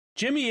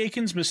Jimmy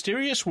Akin's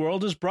Mysterious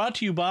World is brought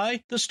to you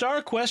by the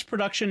Star Quest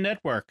Production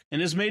Network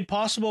and is made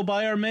possible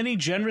by our many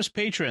generous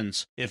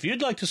patrons. If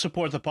you'd like to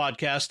support the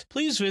podcast,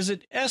 please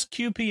visit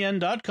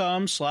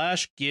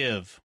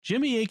sqpn.com/give.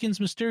 Jimmy Akin's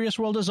Mysterious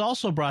World is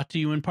also brought to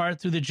you in part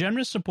through the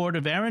generous support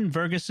of Aaron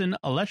Ferguson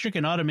Electric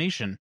and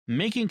Automation,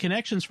 making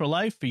connections for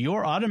life for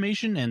your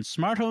automation and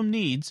smart home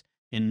needs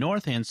in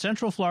North and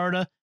Central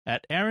Florida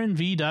at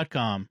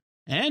aaronv.com.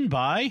 And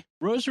by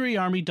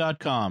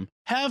rosaryarmy.com.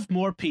 Have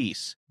more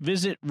peace.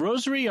 Visit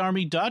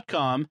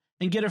rosaryarmy.com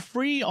and get a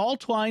free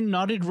all-twine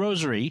knotted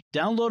rosary,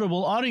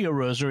 downloadable audio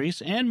rosaries,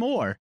 and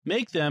more.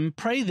 Make them,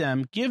 pray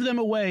them, give them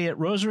away at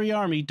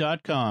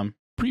rosaryarmy.com.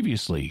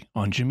 Previously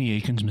on Jimmy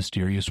Akin's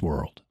Mysterious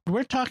World.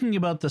 We're talking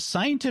about the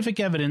scientific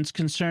evidence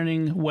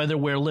concerning whether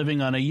we're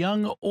living on a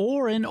young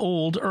or an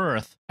old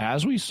Earth.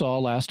 As we saw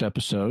last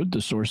episode,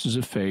 the sources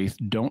of faith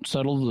don't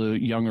settle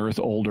the young Earth,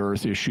 old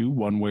Earth issue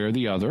one way or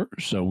the other,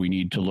 so we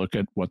need to look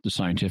at what the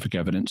scientific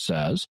evidence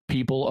says.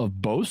 People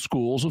of both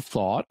schools of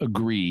thought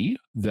agree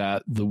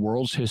that the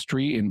world's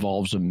history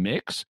involves a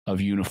mix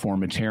of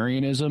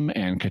uniformitarianism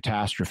and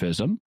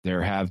catastrophism.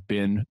 There have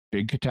been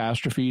big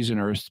catastrophes in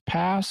Earth's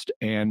past,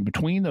 and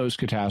between those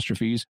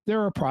catastrophes,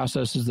 there are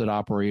processes that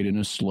operate in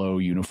a slow,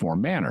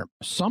 uniform manner.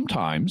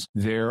 Sometimes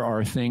there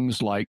are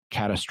things like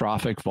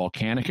catastrophic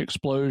volcanic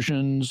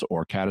explosions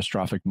or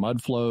catastrophic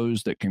mud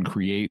flows that can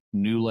create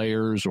new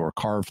layers or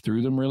carve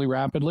through them really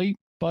rapidly,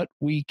 but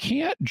we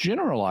can't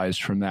generalize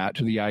from that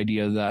to the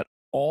idea that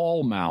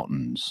all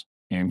mountains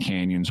and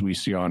canyons we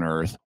see on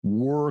Earth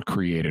were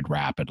created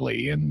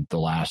rapidly in the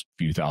last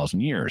few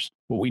thousand years.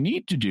 What we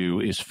need to do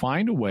is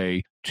find a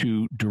way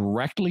to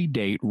directly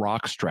date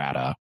rock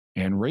strata,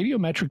 and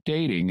radiometric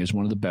dating is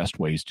one of the best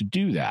ways to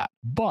do that.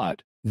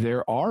 But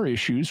there are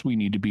issues we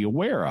need to be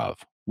aware of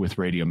with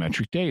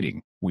radiometric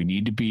dating. We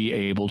need to be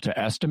able to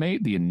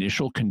estimate the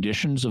initial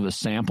conditions of a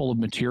sample of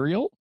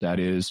material, that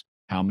is,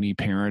 how many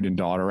parent and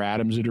daughter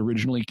atoms it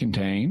originally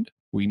contained.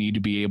 We need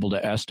to be able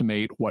to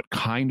estimate what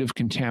kind of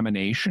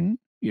contamination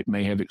it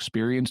may have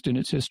experienced in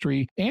its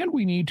history, and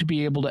we need to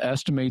be able to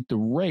estimate the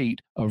rate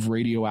of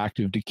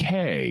radioactive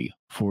decay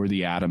for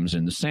the atoms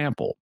in the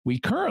sample. We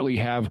currently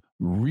have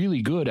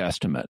really good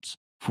estimates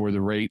for the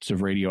rates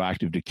of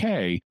radioactive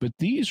decay, but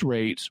these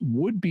rates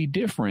would be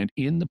different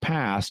in the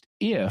past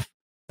if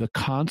the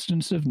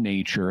constants of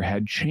nature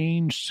had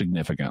changed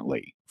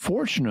significantly.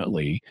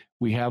 Fortunately,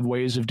 we have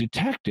ways of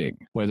detecting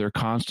whether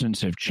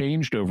constants have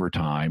changed over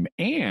time,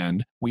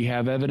 and we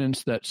have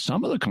evidence that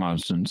some of the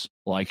constants,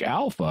 like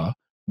alpha,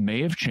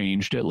 may have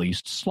changed at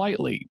least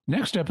slightly.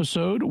 Next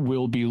episode,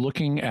 we'll be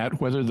looking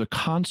at whether the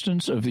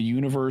constants of the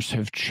universe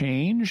have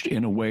changed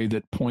in a way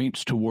that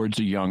points towards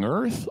a young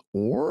Earth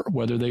or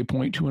whether they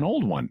point to an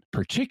old one,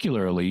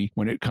 particularly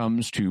when it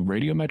comes to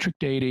radiometric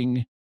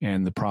dating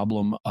and the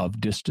problem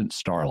of distant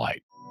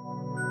starlight.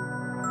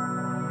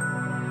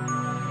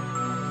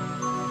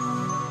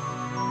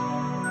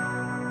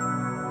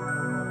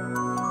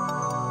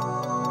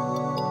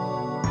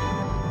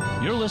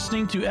 You're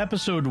listening to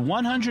episode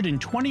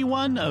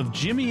 121 of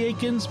Jimmy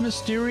Akin's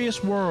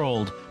Mysterious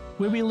World,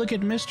 where we look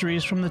at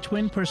mysteries from the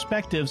twin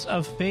perspectives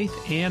of faith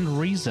and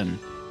reason.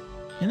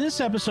 In this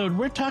episode,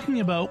 we're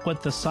talking about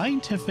what the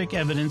scientific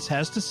evidence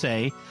has to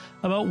say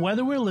about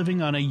whether we're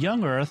living on a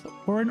young Earth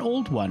or an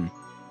old one.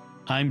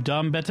 I'm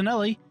Dom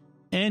Bettinelli,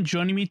 and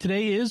joining me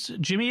today is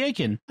Jimmy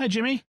Akin. Hi,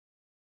 Jimmy.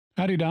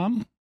 Howdy,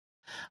 Dom.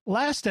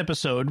 Last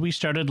episode, we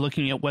started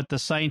looking at what the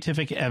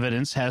scientific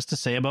evidence has to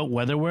say about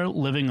whether we're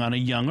living on a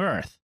young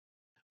Earth.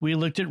 We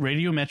looked at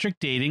radiometric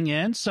dating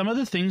and some of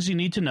the things you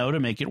need to know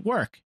to make it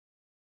work.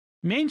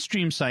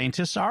 Mainstream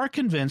scientists are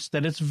convinced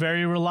that it's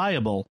very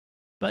reliable,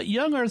 but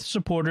young Earth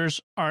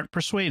supporters aren't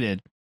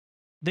persuaded.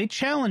 They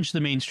challenge the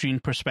mainstream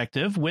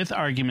perspective with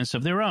arguments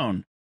of their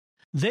own.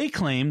 They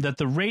claim that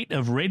the rate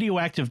of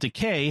radioactive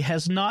decay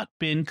has not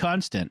been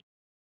constant.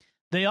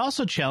 They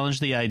also challenge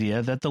the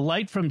idea that the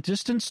light from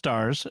distant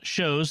stars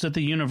shows that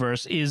the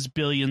universe is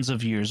billions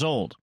of years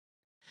old.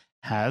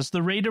 Has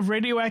the rate of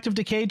radioactive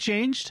decay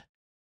changed?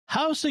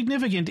 How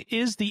significant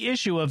is the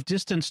issue of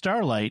distant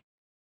starlight?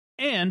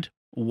 And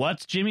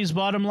what's Jimmy's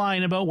bottom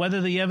line about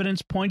whether the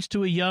evidence points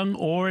to a young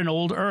or an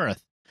old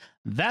Earth?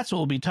 That's what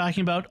we'll be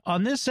talking about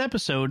on this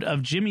episode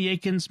of Jimmy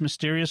Akin's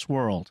Mysterious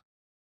World.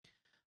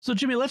 So,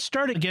 Jimmy, let's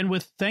start again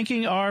with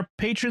thanking our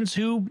patrons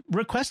who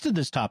requested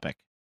this topic.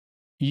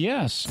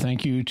 Yes,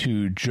 thank you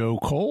to Joe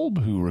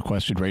Kolb, who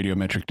requested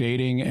radiometric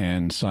dating,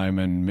 and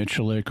Simon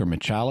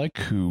Michalik,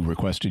 who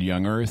requested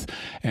young Earth,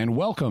 and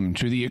welcome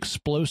to the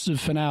explosive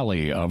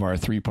finale of our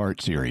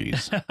three-part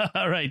series.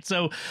 All right,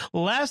 so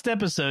last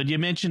episode, you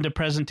mentioned a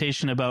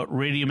presentation about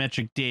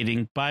radiometric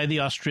dating by the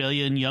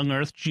Australian young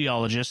Earth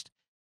geologist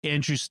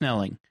Andrew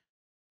Snelling.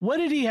 What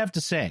did he have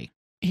to say?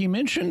 He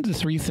mentioned the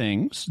three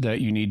things that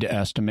you need to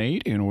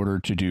estimate in order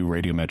to do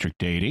radiometric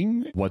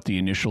dating: what the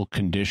initial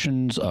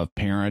conditions of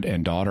parent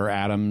and daughter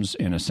atoms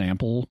in a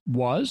sample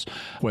was,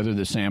 whether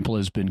the sample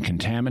has been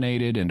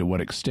contaminated and to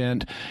what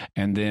extent,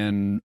 and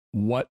then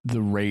what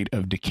the rate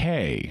of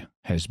decay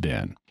has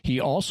been. He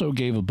also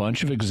gave a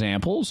bunch of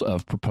examples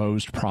of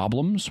proposed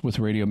problems with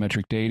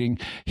radiometric dating.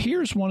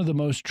 Here's one of the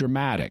most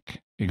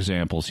dramatic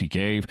examples he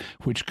gave,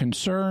 which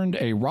concerned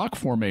a rock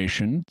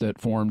formation that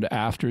formed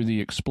after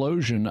the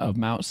explosion of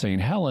Mount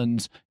St.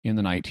 Helens in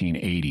the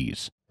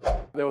 1980s.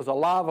 There was a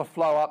lava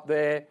flow up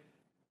there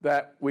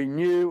that we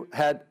knew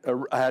had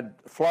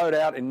flowed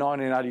out in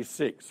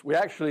 1986. We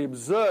actually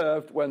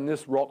observed when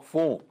this rock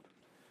formed.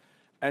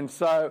 And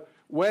so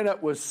when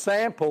it was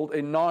sampled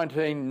in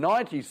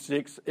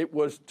 1996, it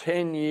was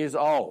 10 years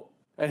old.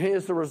 And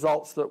here's the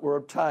results that were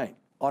obtained.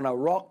 On a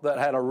rock that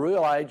had a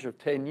real age of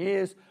 10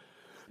 years,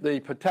 the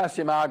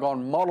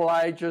potassium-argon model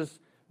ages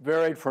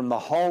varied from the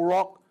whole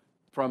rock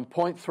from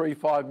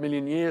 0.35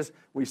 million years.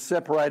 We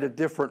separated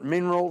different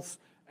minerals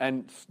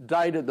and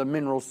dated the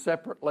minerals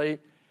separately.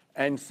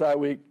 And so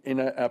we, in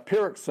a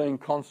pyroxene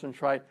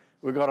concentrate,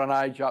 we got an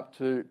age up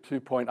to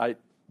 2.8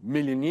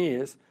 million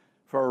years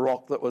for a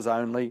rock that was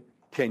only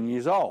 10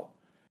 years old.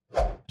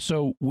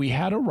 So we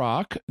had a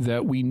rock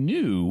that we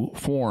knew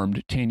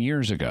formed 10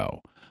 years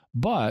ago.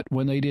 But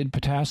when they did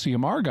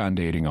potassium-argon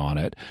dating on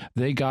it,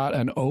 they got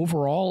an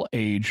overall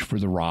age for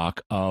the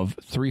rock of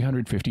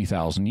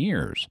 350,000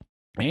 years.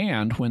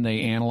 And when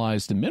they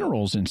analyzed the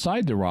minerals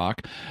inside the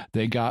rock,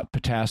 they got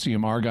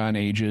potassium-argon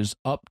ages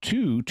up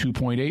to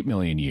 2.8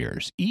 million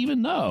years,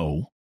 even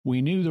though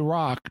we knew the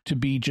rock to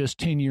be just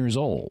 10 years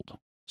old.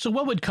 So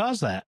what would cause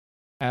that?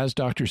 As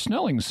Dr.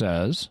 Snelling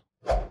says,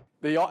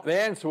 the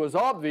answer was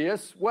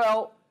obvious.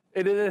 Well,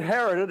 it had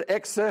inherited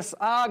excess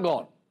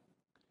argon.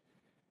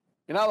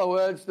 In other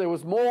words, there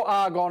was more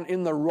argon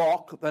in the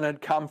rock than had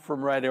come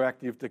from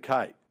radioactive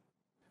decay.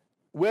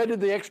 Where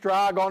did the extra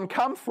argon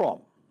come from?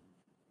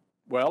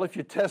 Well, if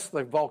you test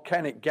the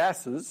volcanic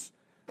gases,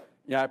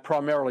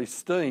 primarily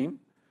steam,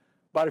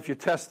 but if you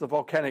test the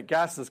volcanic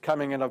gases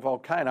coming in a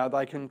volcano,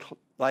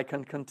 they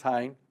can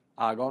contain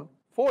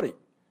argon-40,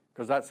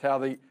 because that's how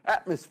the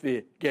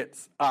atmosphere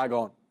gets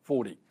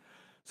argon-40.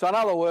 So in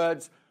other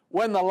words,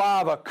 when the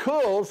lava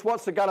cools,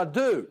 what's it going to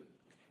do?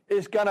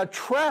 It's going to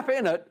trap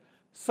in it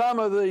some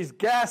of these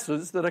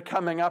gases that are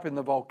coming up in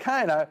the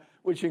volcano,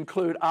 which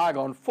include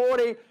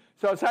argon-40,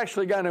 so it's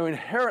actually going to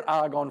inherit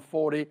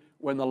argon-40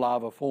 when the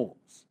lava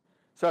forms.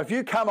 So if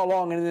you come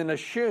along and then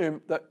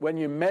assume that when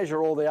you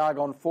measure all the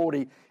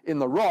argon-40 in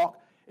the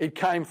rock, it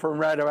came from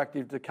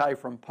radioactive decay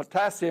from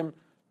potassium,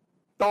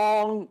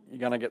 dong, you're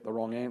going to get the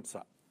wrong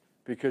answer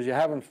because you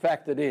haven't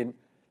factored in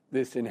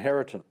this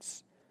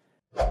inheritance.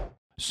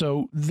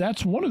 So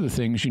that's one of the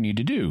things you need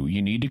to do.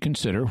 You need to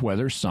consider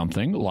whether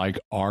something like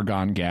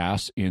argon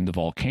gas in the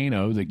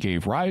volcano that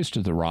gave rise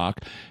to the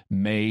rock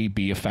may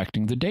be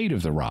affecting the date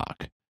of the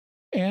rock.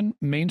 And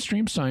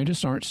mainstream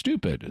scientists aren't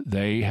stupid.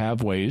 They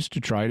have ways to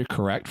try to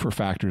correct for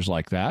factors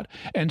like that,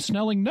 and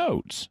Snelling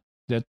notes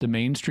that the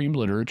mainstream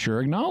literature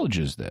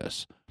acknowledges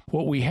this.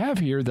 What we have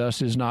here,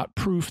 thus, is not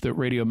proof that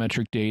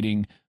radiometric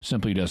dating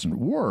simply doesn't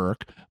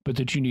work, but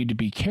that you need to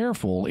be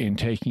careful in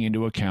taking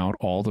into account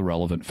all the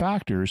relevant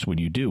factors when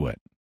you do it.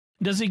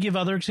 Does he give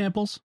other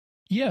examples?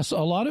 Yes, a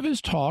lot of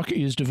his talk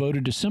is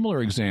devoted to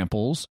similar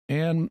examples,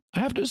 and I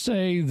have to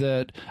say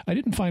that I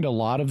didn't find a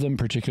lot of them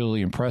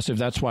particularly impressive.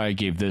 That's why I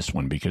gave this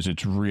one, because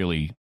it's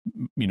really,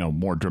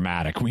 more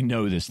dramatic. We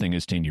know this thing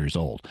is 10 years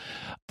old.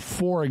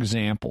 For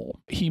example,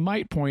 he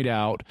might point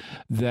out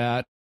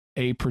that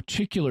a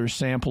particular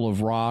sample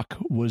of rock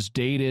was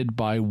dated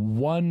by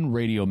one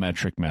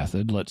radiometric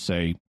method, let's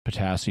say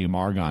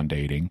potassium-argon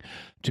dating,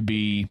 to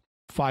be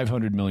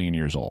 500 million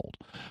years old,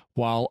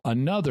 while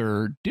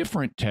another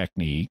different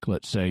technique,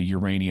 let's say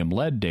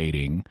uranium-lead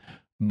dating,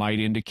 might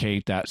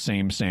indicate that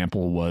same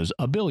sample was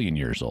 1 billion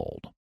years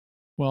old.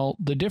 Well,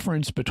 the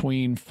difference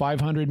between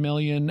 500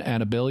 million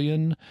and 1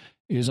 billion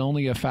is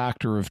only a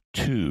factor of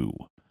 2.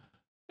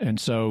 And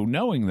so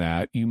knowing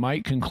that, you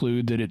might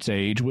conclude that its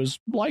age was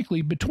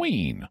likely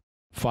between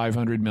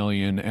 500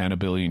 million and 1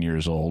 billion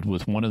years old,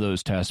 with one of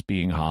those tests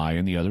being high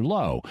and the other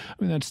low. I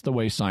mean, that's the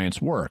way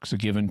science works. A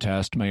given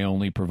test may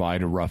only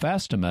provide a rough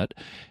estimate,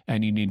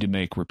 and you need to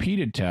make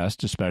repeated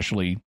tests,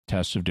 especially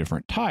tests of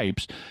different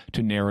types,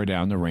 to narrow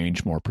down the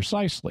range more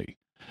precisely.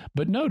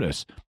 But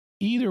notice,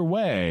 either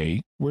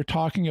way, we're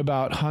talking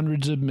about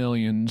hundreds of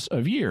millions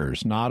of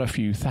years, not a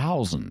few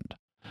thousand.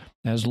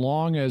 As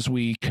long as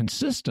we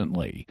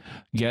consistently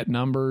get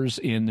numbers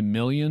in the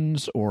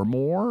millions or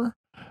more,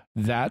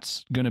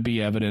 that's going to be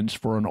evidence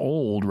for an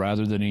old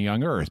rather than a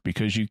young Earth,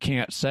 because you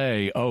can't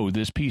say, oh,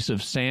 this piece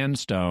of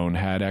sandstone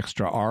had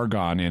extra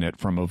argon in it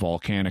from a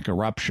volcanic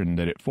eruption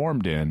that it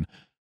formed in,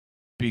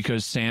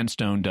 because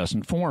sandstone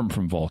doesn't form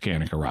from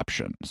volcanic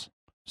eruptions.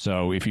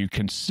 So if you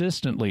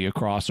consistently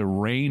across a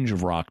range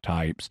of rock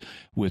types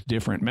with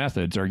different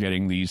methods are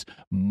getting these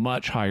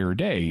much higher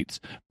dates,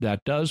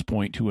 that does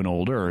point to an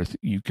old Earth.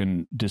 You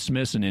can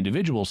dismiss an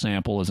individual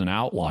sample as an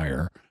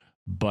outlier,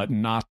 but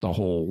not the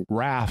whole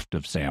raft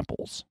of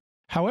samples.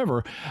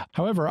 However,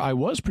 I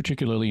was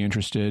particularly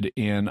interested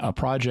in a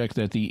project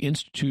that the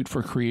Institute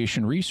for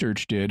Creation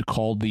Research did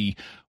called the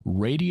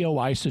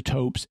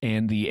Radioisotopes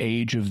and the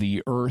Age of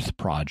the Earth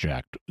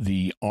Project,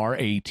 the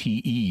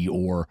RATE,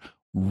 or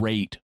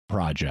RATE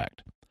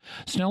project.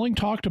 Snelling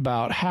talked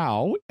about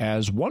how,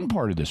 as one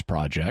part of this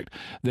project,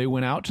 they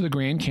went out to the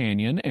Grand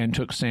Canyon and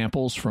took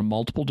samples from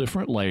multiple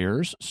different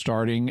layers,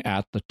 starting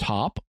at the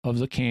top of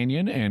the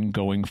canyon and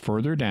going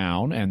further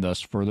down and thus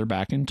further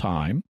back in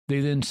time. They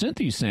then sent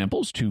these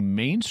samples to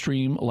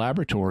mainstream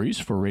laboratories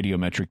for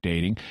radiometric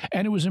dating,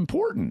 and it was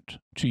important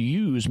to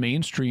use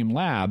mainstream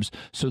labs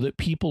so that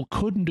people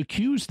couldn't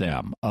accuse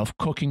them of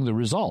cooking the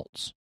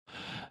results.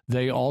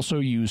 They also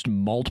used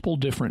multiple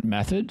different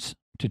methods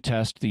to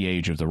test the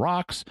age of the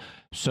rocks,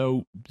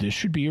 so this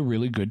should be a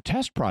really good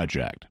test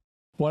project.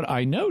 What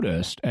I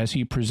noticed as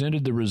he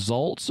presented the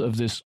results of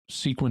this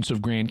sequence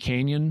of Grand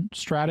Canyon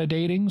strata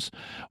datings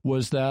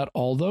was that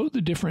although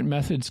the different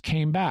methods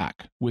came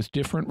back with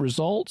different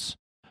results,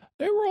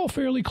 they were all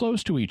fairly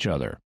close to each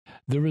other.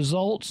 The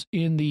results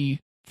in the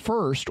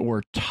first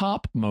or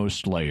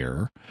topmost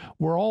layer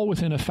were all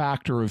within a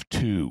factor of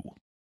 2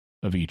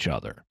 of each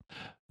other.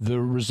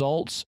 The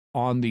results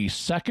on the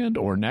second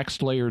or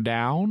next layer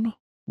down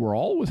were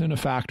all within a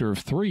factor of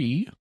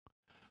 3.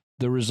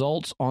 The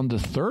results on the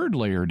third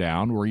layer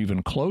down were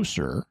even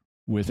closer,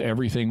 with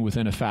everything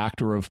within a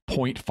factor of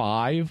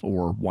 0.5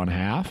 or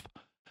 1/2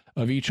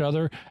 of each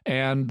other.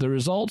 And the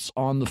results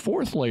on the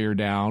fourth layer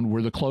down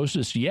were the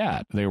closest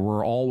yet. They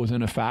were all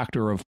within a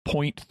factor of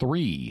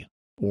 0.3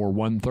 or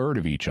 1/3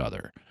 of each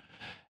other.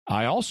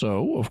 I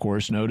also, of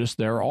course, noticed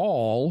they're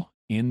all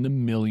in the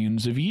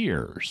millions of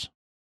years.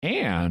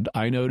 And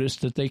I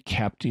noticed that they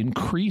kept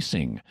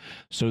increasing.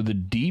 So the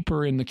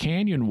deeper in the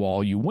canyon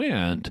wall you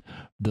went,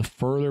 the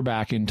further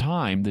back in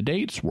time the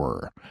dates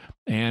were.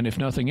 And if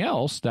nothing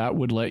else, that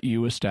would let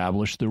you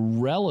establish the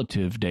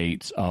relative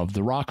dates of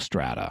the rock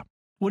strata.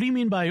 What do you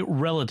mean by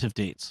relative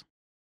dates?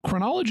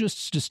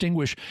 Chronologists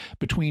distinguish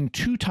between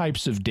 2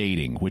 types of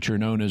dating, which are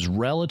known as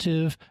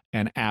relative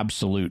and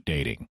absolute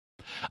dating.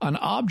 An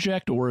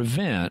object or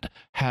event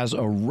has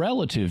a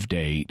relative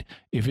date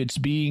if it's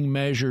being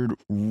measured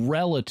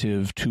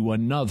relative to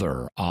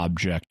another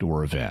object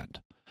or event.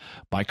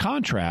 By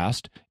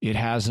contrast, it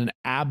has an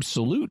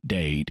absolute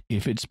date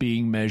if it's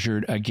being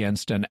measured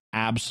against an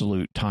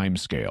absolute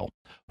timescale.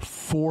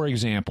 For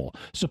example,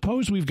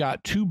 suppose we've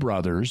got 2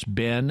 brothers,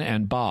 Ben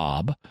and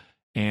Bob,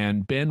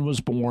 and Ben was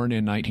born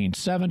in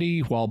 1970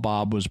 while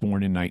Bob was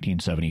born in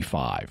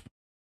 1975.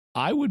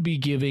 I would be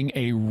giving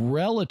a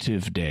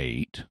relative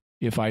date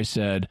if I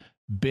said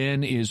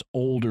Ben is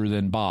older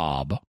than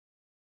Bob,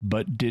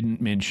 but didn't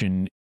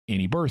mention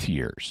any birth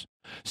years.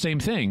 Same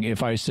thing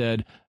if I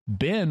said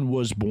Ben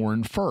was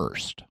born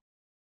first.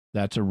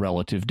 That's a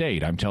relative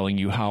date. I'm telling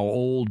you how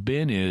old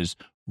Ben is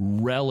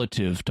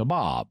relative to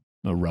Bob,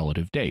 a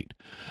relative date.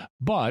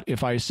 But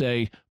if I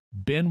say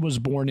Ben was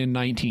born in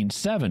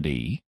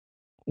 1970,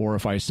 or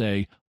if I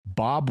say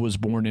Bob was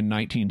born in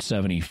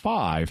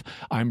 1975,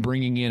 I'm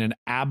bringing in an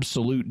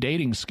absolute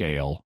dating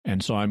scale,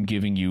 and so I'm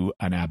giving you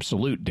an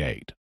absolute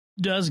date.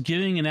 Does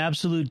giving an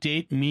absolute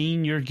date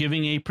mean you're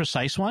giving a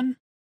precise one?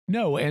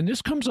 No, and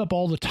this comes up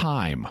all the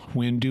time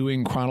when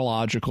doing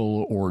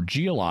chronological or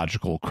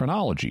geological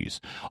chronologies.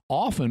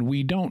 Often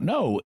we don't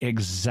know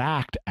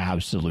exact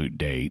absolute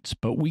dates,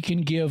 but we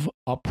can give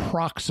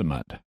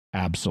approximate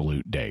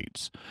absolute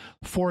dates.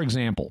 For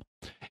example,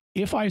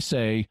 if I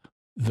say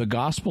the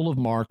Gospel of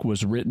Mark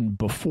was written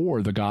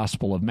before the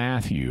Gospel of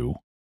Matthew,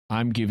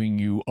 I'm giving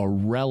you a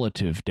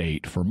relative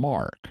date for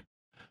Mark.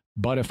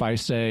 But if I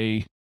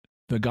say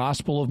the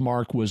Gospel of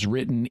Mark was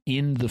written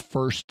in the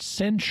 1st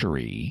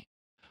century,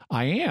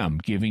 I am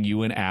giving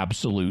you an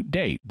absolute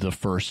date, the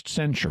 1st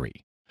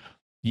century.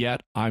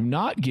 Yet I'm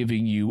not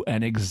giving you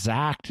an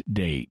exact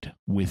date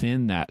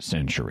within that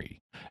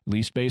century. At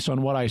least based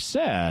on what I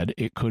said,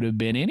 it could have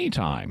been any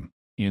time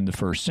in the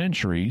 1st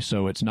century,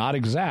 so it's not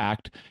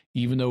exact,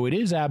 even though it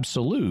is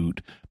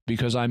absolute,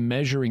 because I'm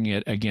measuring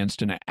it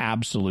against an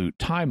absolute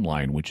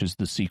timeline, which is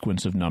the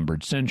sequence of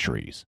numbered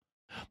centuries.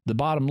 The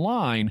bottom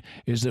line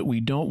is that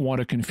we don't want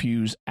to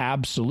confuse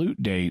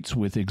absolute dates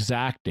with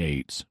exact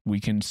dates.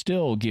 We can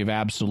still give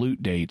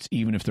absolute dates,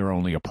 even if they're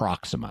only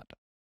approximate.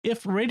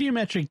 If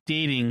radiometric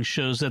dating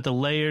shows that the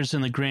layers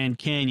in the Grand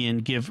Canyon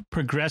give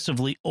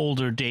progressively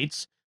older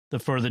dates the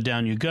further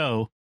down you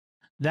go,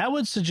 that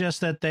would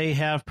suggest that they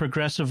have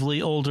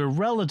progressively older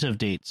relative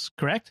dates,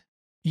 correct?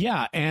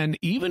 Yeah, and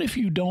even if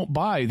you don't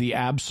buy the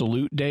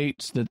absolute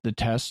dates that the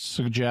tests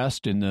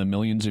suggest in the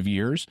millions of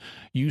years,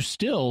 you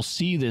still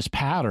see this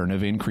pattern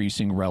of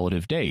increasing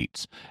relative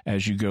dates.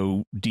 As you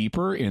go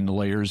deeper in the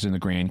layers in the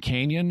Grand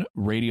Canyon,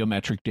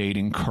 radiometric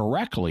dating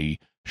correctly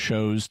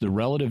shows the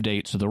relative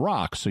dates of the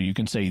rocks, so you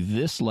can say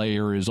this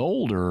layer is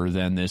older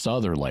than this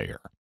other layer.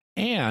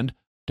 And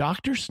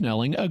Dr.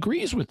 Snelling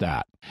agrees with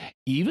that.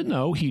 Even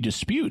though he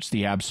disputes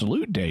the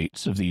absolute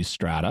dates of these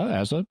strata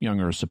as a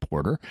young Earth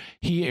supporter,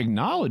 he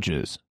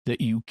acknowledges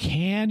that you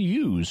can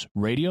use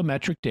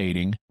radiometric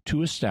dating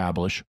to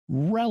establish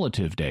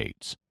relative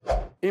dates.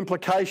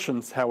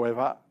 Implications,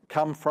 however,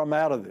 come from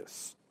out of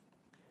this.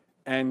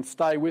 And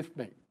stay with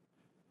me.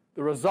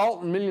 The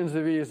resultant millions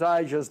of years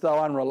age, as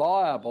though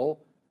unreliable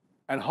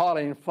and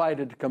highly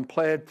inflated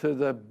compared to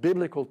the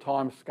biblical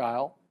time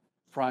scale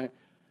frame,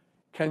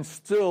 can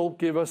still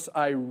give us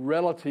a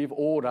relative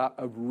order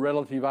of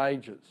relative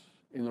ages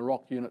in the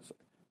rock units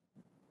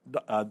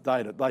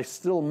data. They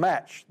still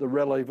match the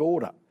relative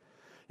order.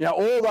 You know,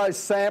 all those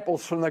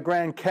samples from the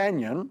Grand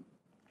Canyon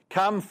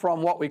come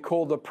from what we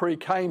call the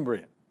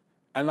Precambrian,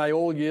 and they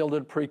all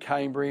yielded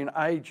Precambrian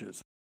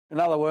ages. In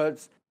other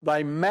words,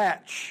 they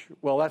match,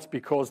 well, that's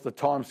because the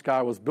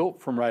timescale was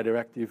built from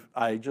radioactive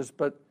ages,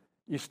 but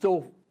you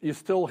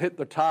still hit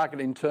the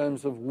target in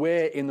terms of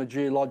where in the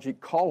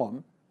geologic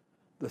column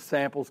the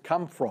samples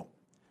come from.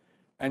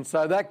 And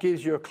so that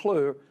gives you a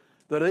clue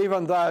that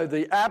even though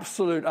the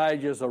absolute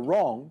ages are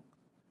wrong,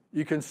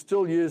 you can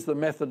still use the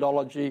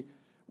methodology.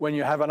 When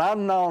you have an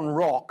unknown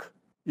rock,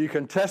 you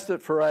can test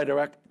it for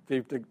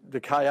radioactive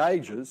decay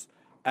ages,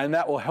 and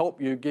that will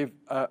help you give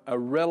a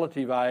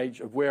relative age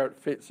of where it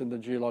fits in the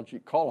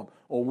geologic column,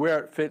 or where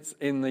it fits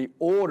in the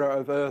order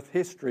of Earth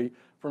history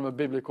from a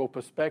biblical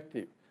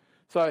perspective.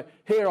 So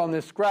here on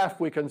this graph,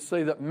 we can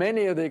see that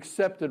many of the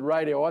accepted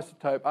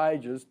radioisotope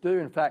ages do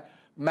in fact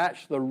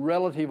match the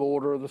relative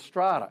order of the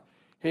strata.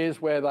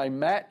 Here's where they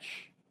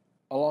match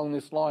along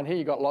this line here.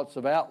 You've got lots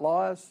of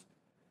outliers,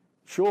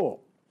 sure,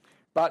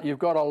 but you've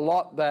got a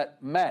lot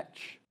that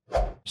match.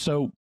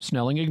 So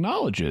Snelling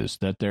acknowledges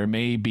that there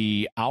may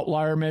be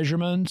outlier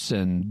measurements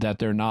and that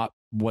they're not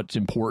what's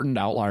important.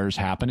 Outliers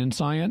happen in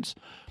science.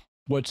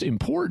 What's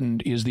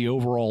important is the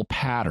overall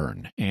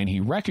pattern, and he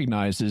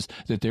recognizes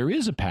that there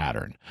is a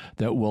pattern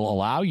that will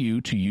allow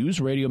you to use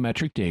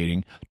radiometric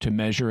dating to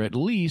measure at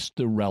least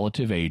the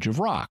relative age of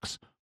rocks.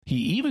 He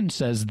even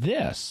says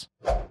this.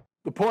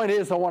 The point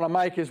I want to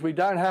make is we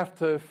don't have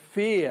to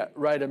fear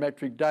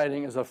radiometric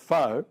dating as a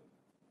foe,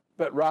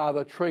 but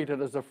rather treat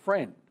it as a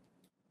friend,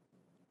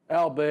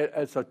 albeit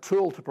it's a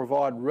tool to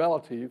provide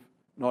relative,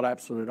 not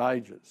absolute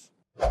ages.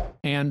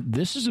 And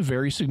this is a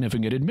very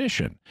significant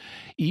admission.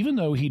 Even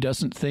though he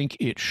doesn't think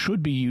it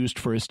should be used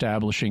for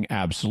establishing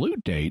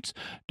absolute dates,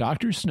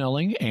 Dr.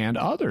 Snelling and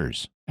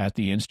others at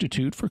the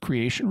Institute for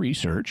Creation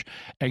Research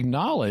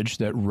acknowledge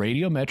that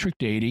radiometric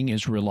dating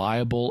is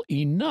reliable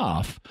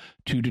enough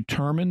to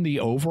determine the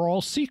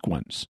overall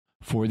sequence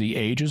for the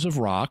ages of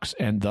rocks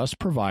and thus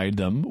provide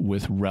them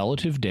with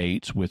relative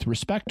dates with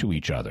respect to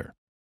each other.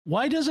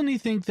 Why doesn't he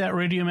think that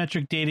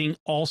radiometric dating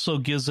also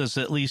gives us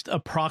at least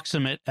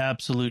approximate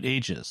absolute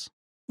ages?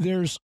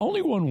 There's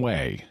only one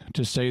way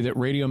to say that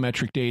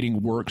radiometric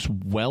dating works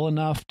well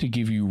enough to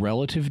give you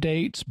relative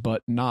dates,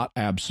 but not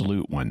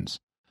absolute ones.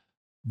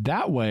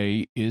 That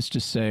way is to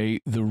say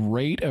the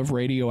rate of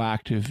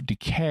radioactive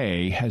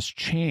decay has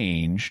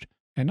changed,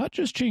 and not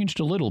just changed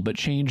a little, but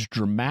changed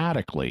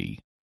dramatically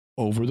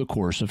over the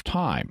course of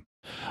time.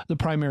 The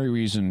primary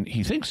reason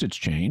he thinks it's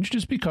changed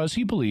is because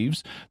he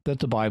believes that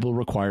the Bible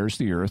requires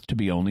the Earth to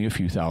be only a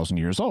few thousand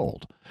years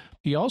old.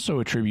 He also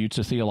attributes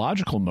a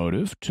theological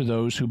motive to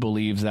those who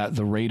believe that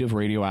the rate of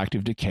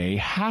radioactive decay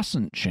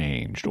hasn't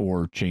changed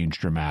or changed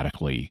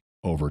dramatically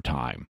over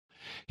time.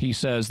 He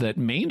says that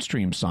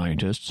mainstream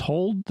scientists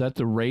hold that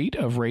the rate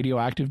of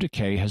radioactive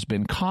decay has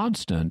been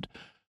constant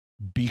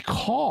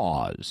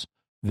because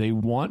they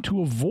want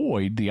to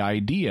avoid the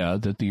idea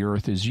that the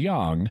Earth is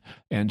young,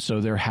 and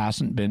so there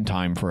hasn't been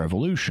time for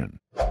evolution.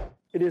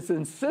 It is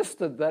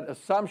insisted that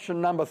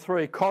assumption number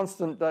 3,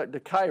 constant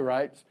decay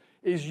rates,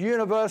 is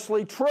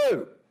universally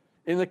true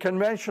in the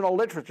conventional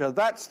literature.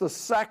 That's the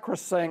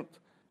sacrosanct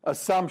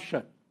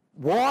assumption.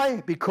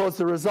 Why? Because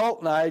the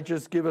resultant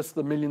ages give us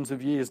the millions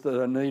of years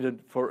that are needed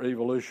for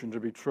evolution to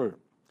be true.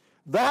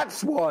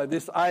 That's why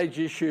this age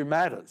issue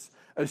matters.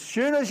 As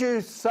soon as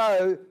you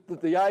show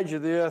that the age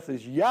of the Earth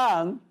is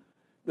young,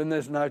 then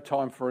there's no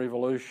time for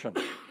evolution.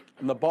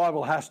 And the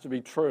Bible has to be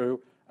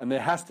true, and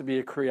there has to be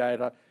a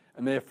creator,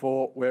 and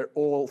therefore we're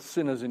all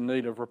sinners in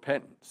need of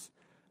repentance.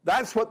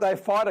 That's what they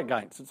fight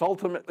against. It's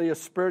ultimately a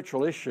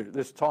spiritual issue,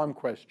 this time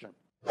question.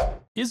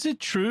 Is it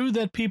true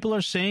that people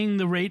are saying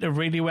the rate of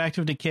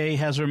radioactive decay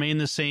has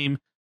remained the same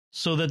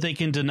so that they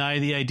can deny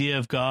the idea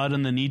of God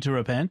and the need to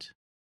repent?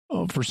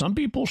 Oh, for some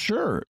people,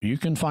 sure. You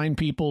can find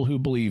people who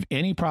believe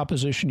any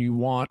proposition you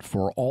want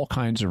for all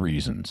kinds of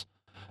reasons.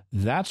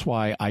 That's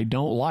why I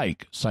don't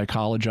like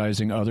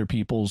psychologizing other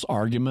people's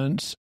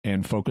arguments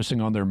and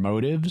focusing on their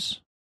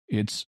motives.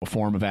 It's a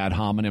form of ad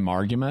hominem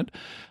argument.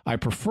 I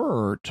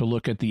prefer to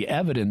look at the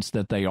evidence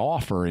that they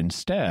offer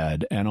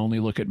instead and only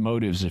look at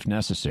motives if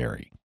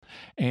necessary.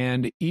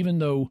 And even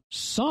though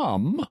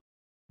some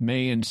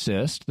may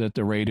insist that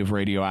the rate of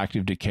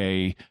radioactive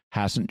decay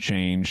hasn't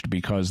changed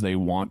because they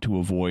want to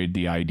avoid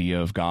the idea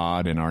of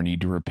God and our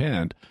need to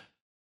repent,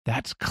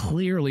 that's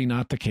clearly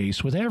not the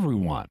case with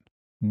everyone.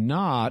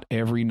 Not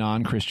every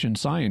non-Christian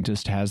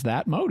scientist has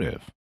that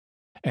motive.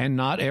 And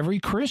not every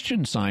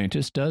Christian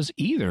scientist does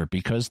either,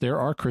 because there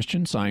are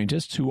Christian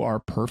scientists who are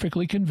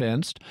perfectly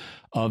convinced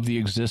of the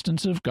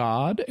existence of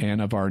God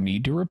and of our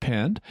need to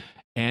repent,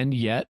 and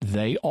yet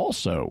they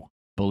also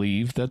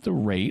believe that the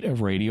rate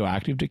of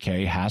radioactive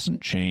decay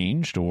hasn't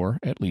changed, or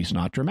at least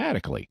not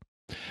dramatically.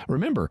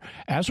 Remember,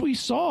 as we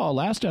saw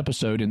last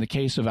episode in the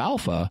case of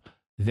alpha,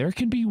 there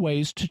can be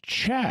ways to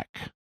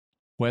check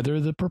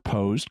whether the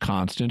proposed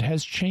constant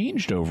has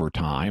changed over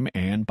time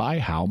and by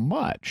how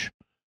much.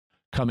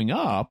 Coming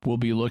up, we'll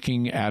be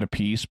looking at a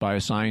piece by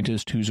a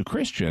scientist who's a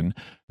Christian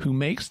who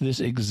makes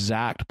this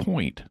exact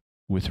point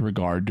with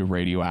regard to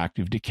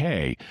radioactive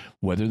decay.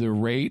 Whether the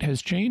rate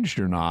has changed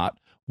or not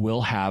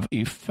will have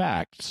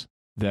effects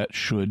that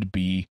should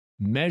be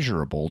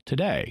measurable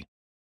today.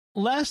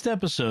 Last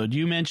episode,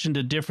 you mentioned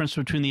a difference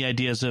between the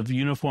ideas of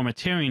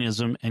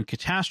uniformitarianism and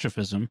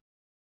catastrophism,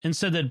 and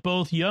said that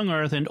both young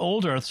Earth and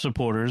old Earth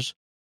supporters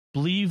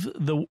believe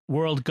the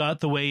world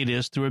got the way it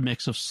is through a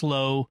mix of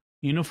slow,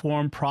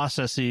 uniform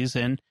processes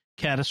and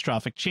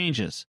catastrophic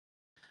changes.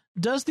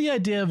 Does the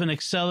idea of an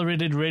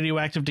accelerated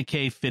radioactive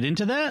decay fit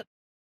into that?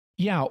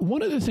 Yeah,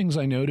 one of the things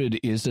I noted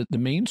is that the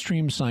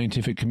mainstream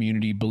scientific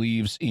community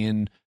believes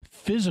in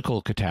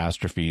physical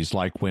catastrophes,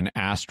 like when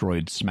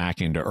asteroids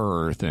smack into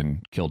Earth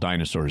and kill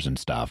dinosaurs and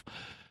stuff.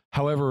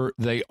 However,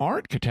 they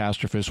aren't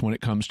catastrophists when it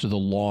comes to the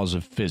laws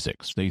of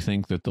physics. They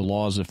think that the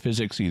laws of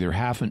physics either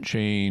haven't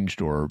changed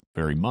or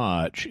very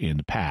much in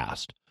the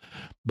past.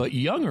 But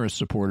young Earth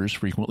supporters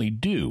frequently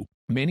do.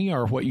 Many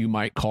are what you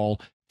might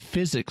call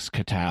physics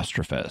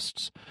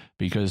catastrophists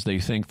because they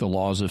think the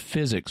laws of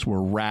physics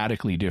were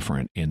radically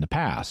different in the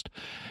past.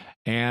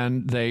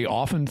 And they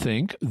often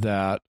think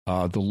that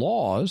the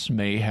laws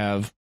may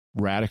have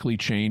radically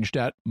changed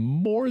at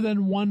more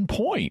than one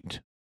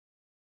point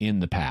in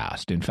the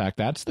past. In fact,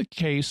 that's the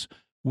case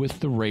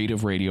with the rate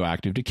of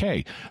radioactive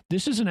decay.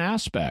 This is an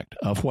aspect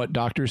of what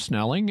Dr.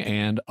 Snelling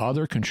and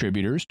other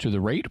contributors to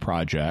the RATE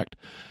project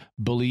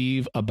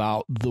believe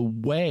about the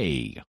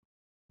way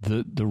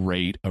the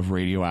rate of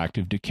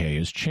radioactive decay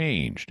has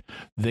changed.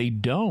 They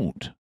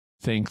don't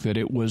think that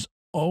it was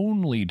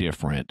only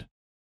different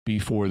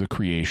before the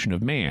creation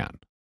of man.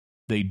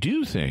 They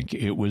do think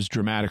it was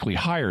dramatically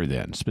higher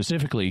then.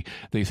 Specifically,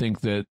 they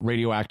think that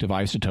radioactive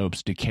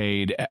isotopes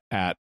decayed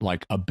at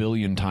like 1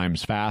 billion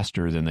times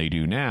faster than they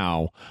do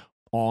now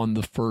on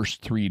the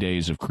first 3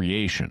 days of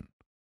creation.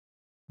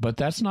 But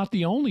that's not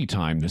the only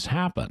time this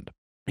happened.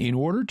 In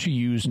order to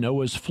use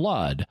Noah's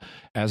flood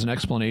as an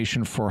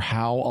explanation for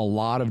how a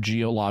lot of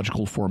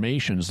geological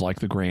formations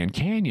like the Grand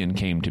Canyon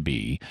came to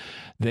be,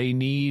 they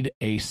need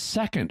a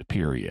second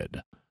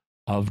period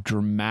of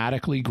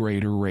dramatically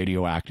greater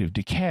radioactive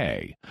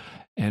decay.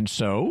 And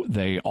so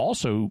they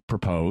also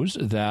propose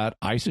that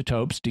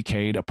isotopes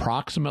decayed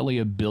approximately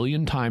 1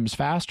 billion times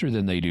faster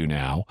than they do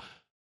now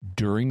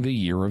during the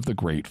year of the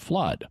Great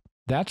Flood.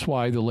 That's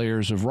why the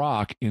layers of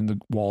rock in the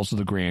walls of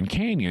the Grand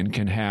Canyon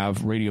can have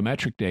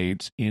radiometric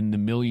dates in the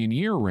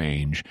million-year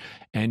range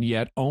and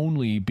yet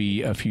only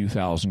be a few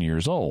thousand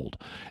years old.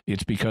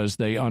 It's because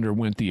they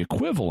underwent the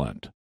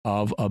equivalent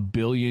of 1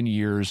 billion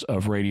years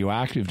of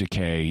radioactive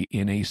decay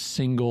in a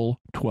single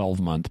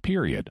 12-month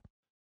period.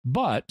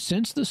 But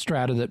since the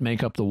strata that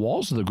make up the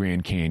walls of the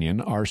Grand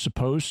Canyon are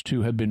supposed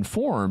to have been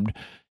formed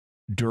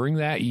during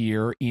that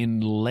year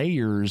in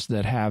layers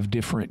that have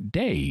different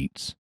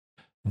dates,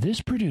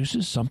 this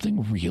produces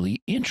something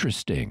really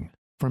interesting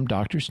from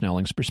Dr.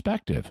 Snelling's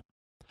perspective.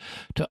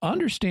 To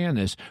understand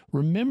this,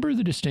 remember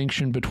the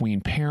distinction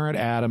between parent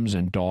atoms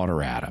and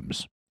daughter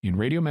atoms. In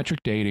radiometric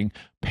dating,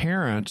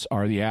 parents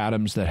are the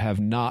atoms that have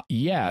not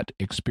yet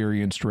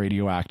experienced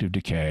radioactive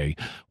decay,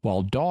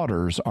 while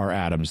daughters are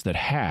atoms that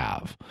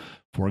have.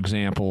 For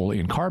example,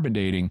 in carbon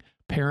dating,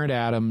 parent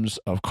atoms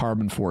of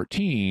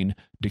carbon-14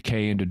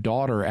 decay into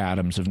daughter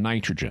atoms of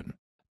nitrogen.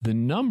 The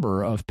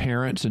number of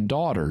parents and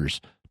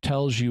daughters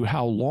tells you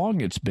how long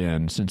it's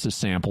been since a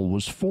sample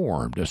was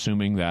formed,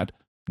 assuming that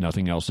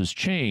nothing else has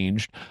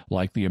changed,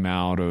 like the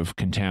amount of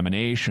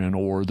contamination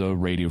or the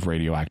rate of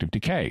radioactive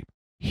decay.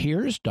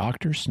 Here's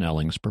Dr.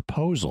 Snelling's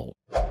proposal.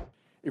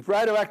 If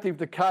radioactive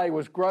decay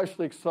was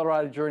grossly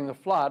accelerated during the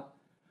flood,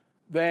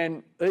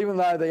 then even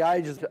though the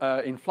ages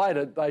are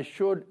inflated, they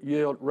should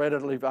yield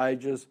relative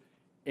ages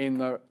in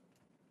the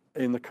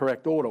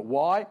correct order.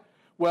 Why?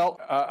 Well,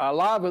 a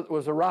lava that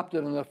was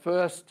erupted in the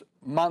first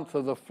month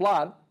of the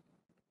flood,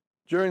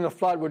 during the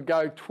flood would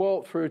go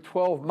through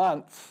 12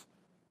 months,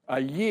 a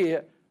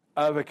year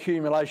of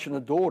accumulation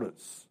of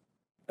daughters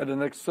at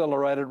an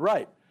accelerated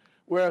rate.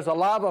 Whereas a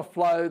lava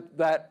flow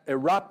that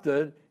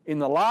erupted in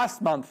the last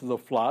month of the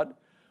flood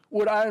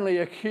would only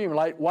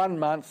accumulate 1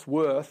 month's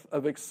worth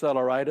of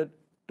accelerated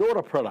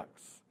daughter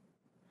products.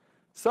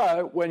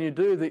 So when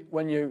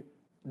you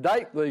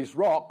date these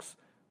rocks,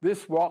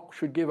 this rock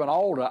should give an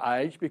older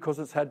age because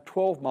it's had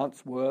 12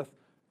 months worth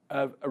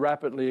of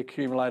rapidly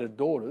accumulated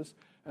daughters,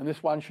 and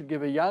this one should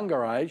give a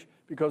younger age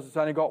because it's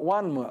only got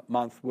 1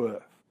 month's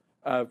worth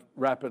of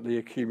rapidly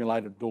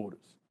accumulated daughters.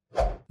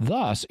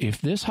 Thus,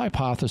 if this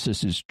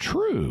hypothesis is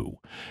true,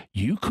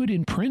 you could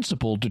in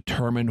principle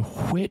determine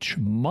which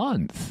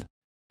month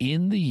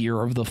in the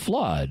year of the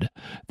flood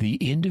the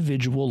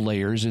individual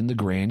layers in the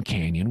Grand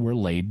Canyon were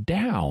laid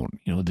down.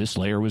 You know, this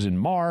layer was in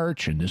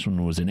March, and this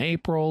one was in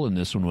April, and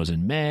this one was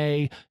in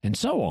May, and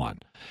so on.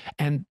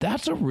 And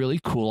that's a really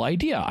cool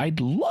idea. I'd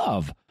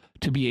love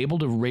to be able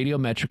to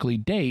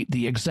radiometrically date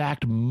the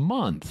exact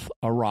month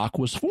a rock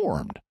was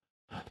formed.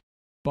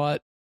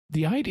 But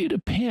the idea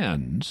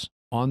depends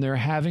on there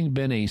having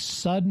been a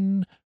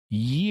sudden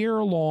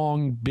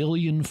year-long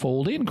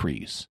billion-fold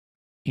increase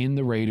in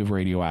the rate of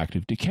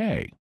radioactive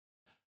decay.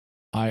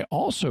 I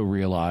also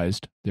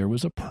realized there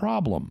was a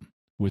problem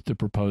with the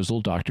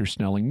proposal Dr.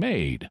 Snelling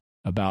made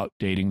about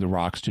dating the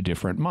rocks to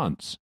different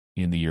months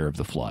in the year of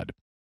the flood.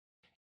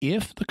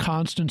 If the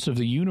constants of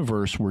the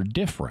universe were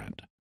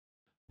different,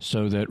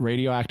 so that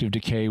radioactive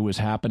decay was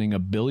happening a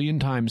billion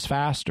times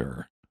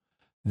faster,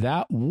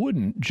 that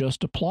wouldn't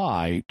just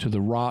apply to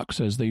the rocks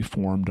as they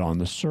formed on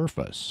the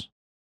surface.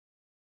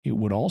 It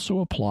would also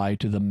apply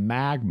to the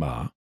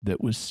magma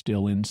that was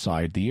still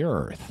inside the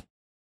Earth.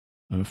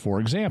 For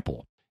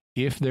example,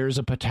 if there's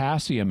a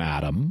potassium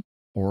atom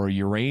or a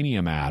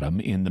uranium atom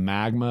in the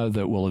magma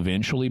that will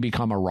eventually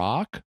become a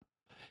rock,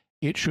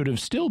 it should have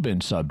still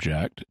been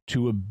subject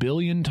to a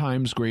billion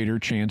times greater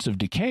chance of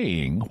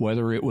decaying,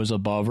 whether it was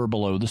above or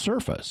below the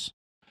surface.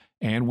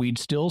 And we'd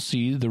still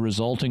see the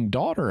resulting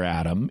daughter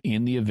atom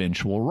in the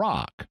eventual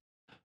rock.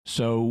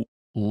 So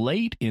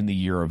late in the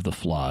year of the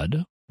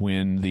flood,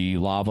 when the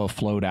lava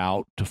flowed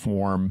out to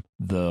form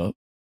the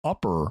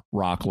upper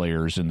rock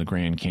layers in the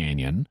Grand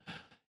Canyon,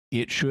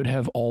 it should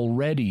have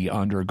already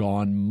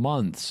undergone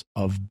months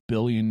of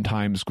billion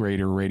times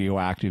greater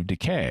radioactive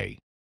decay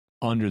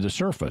under the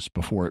surface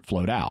before it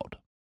flowed out.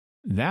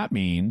 That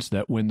means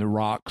that when the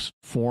rocks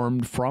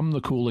formed from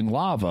the cooling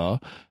lava,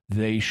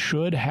 they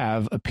should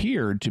have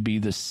appeared to be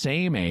the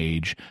same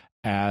age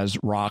as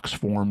rocks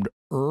formed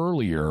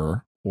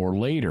earlier or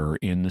later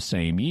in the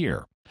same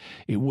year.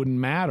 It wouldn't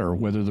matter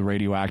whether the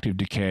radioactive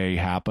decay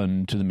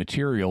happened to the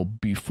material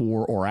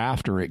before or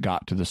after it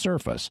got to the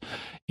surface.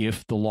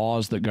 If the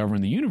laws that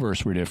govern the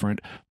universe were different,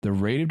 the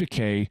rate of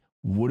decay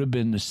would have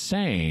been the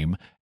same,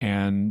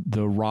 and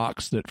the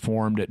rocks that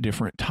formed at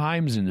different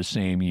times in the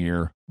same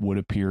year would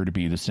appear to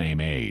be the same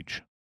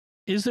age.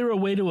 Is there a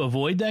way to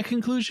avoid that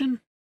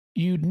conclusion?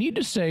 You'd need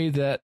to say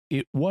that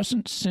it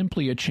wasn't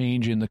simply a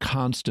change in the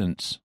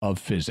constants of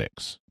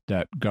physics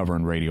that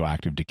govern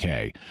radioactive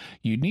decay.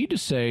 You'd need to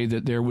say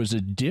that there was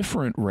a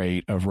different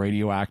rate of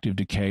radioactive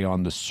decay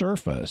on the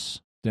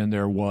surface than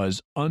there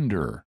was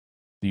under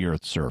the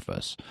Earth's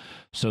surface.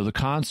 So the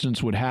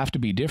constants would have to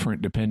be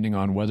different depending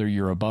on whether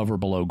you're above or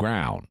below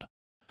ground.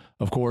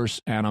 Of course,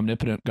 an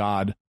omnipotent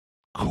God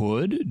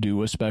could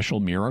do a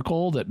special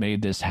miracle that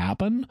made this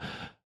happen,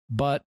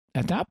 but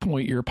at that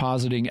point, you're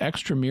positing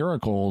extra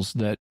miracles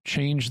that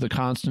change the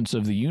constants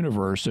of the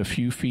universe a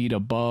few feet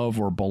above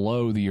or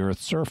below the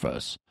Earth's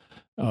surface.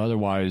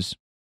 Otherwise,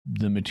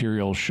 the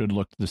material should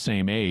look the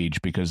same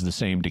age because the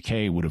same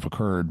decay would have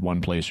occurred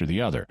one place or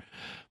the other.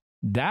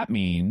 That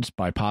means,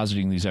 by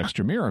positing these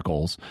extra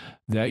miracles,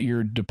 that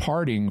you're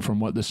departing from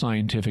what the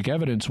scientific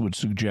evidence would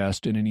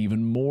suggest in an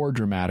even more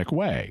dramatic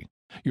way.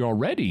 You're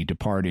already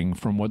departing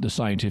from what the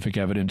scientific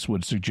evidence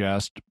would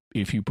suggest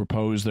if you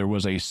propose there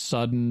was a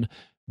sudden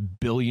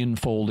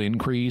billion-fold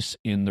increase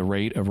in the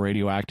rate of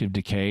radioactive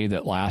decay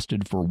that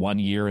lasted for 1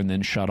 year and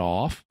then shut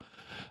off.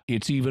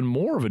 It's even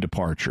more of a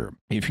departure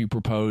if you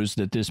propose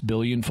that this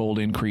billion-fold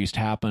increase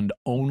happened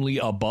only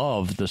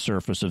above the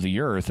surface of the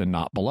Earth and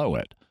not below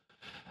it.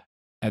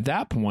 At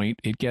that point,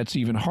 it gets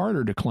even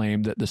harder to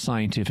claim that the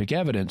scientific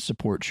evidence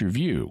supports your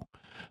view.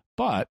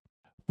 But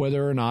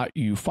whether or not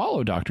you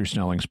follow Dr.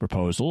 Snelling's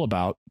proposal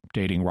about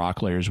dating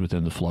rock layers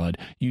within the flood,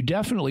 you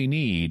definitely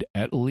need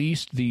at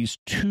least these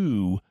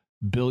 2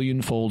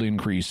 billion-fold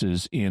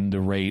increases in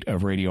the rate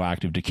of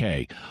radioactive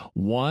decay,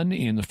 one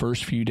in the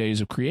first few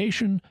days of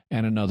creation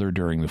and another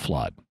during the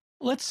flood.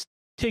 Let's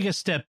take a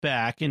step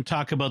back and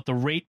talk about the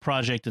RATE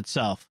project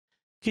itself.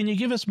 Can you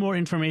give us more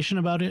information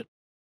about it?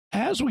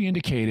 As we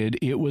indicated,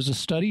 it was a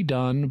study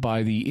done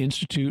by the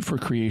Institute for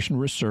Creation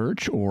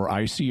Research, or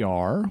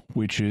ICR,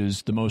 which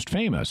is the most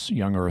famous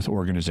young Earth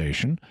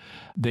organization.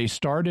 They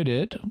started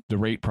it, the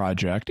RATE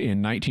project,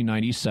 in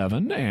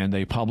 1997, and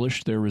they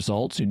published their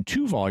results in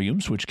 2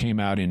 volumes, which came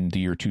out in the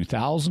year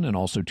 2000 and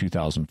also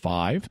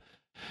 2005.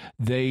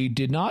 They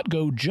did not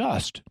go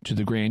just to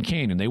the Grand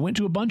Canyon. They went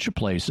to a bunch of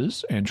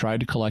places and tried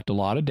to collect a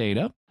lot of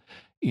data.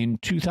 In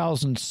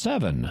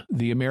 2007,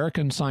 the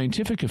American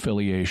Scientific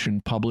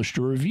Affiliation published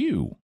a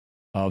review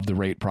of the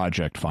RATE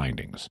project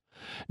findings.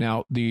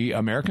 Now, the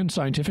American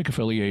Scientific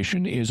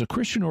Affiliation is a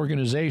Christian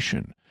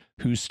organization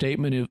whose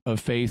statement of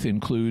faith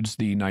includes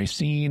the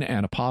Nicene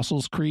and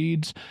Apostles'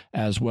 Creeds,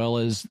 as well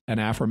as an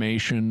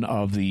affirmation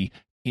of the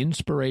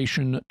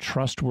inspiration,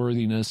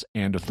 trustworthiness,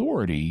 and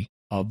authority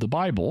of the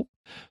Bible.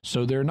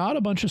 So they're not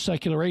a bunch of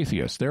secular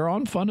atheists. They're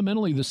on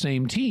fundamentally the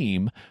same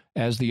team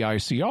as the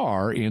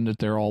ICR in that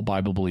they're all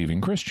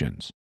Bible-believing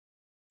Christians.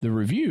 The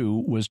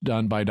review was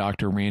done by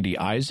Dr. Randy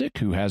Isaac,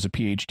 who has a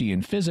PhD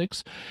in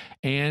physics,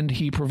 and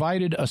he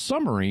provided a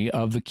summary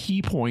of the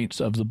key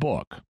points of the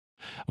book.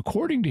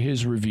 According to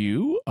his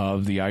review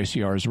of the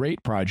ICR's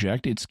RATE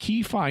project, its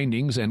key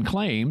findings and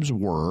claims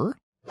were: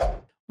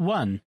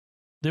 1.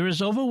 There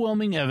is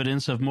overwhelming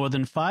evidence of more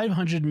than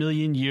 500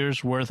 million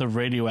years' worth of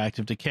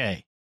radioactive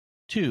decay.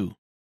 2.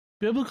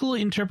 Biblical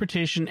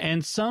interpretation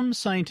and some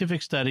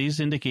scientific studies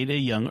indicate a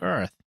young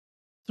Earth.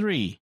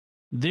 3.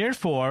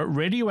 Therefore,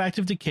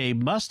 radioactive decay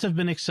must have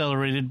been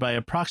accelerated by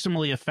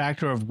approximately a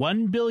factor of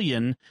 1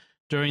 billion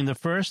during the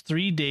first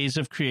 3 days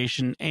of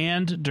creation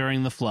and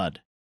during the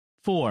flood.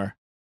 4.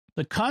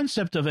 The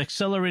concept of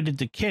accelerated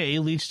decay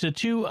leads to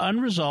two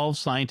unresolved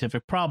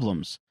scientific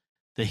problems,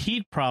 the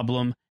heat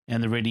problem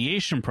and the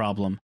radiation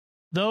problem,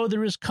 though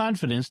there is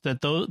confidence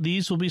that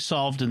these will be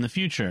solved in the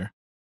future.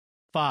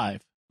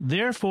 5.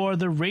 Therefore,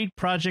 the RATE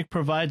project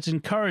provides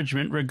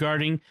encouragement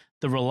regarding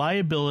the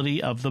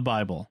reliability of the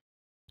Bible.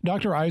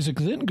 Dr. Isaac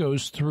then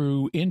goes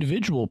through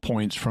individual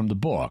points from the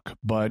book,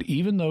 but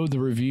even though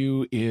the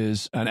review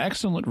is an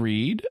excellent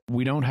read,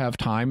 we don't have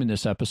time in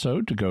this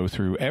episode to go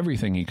through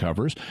everything he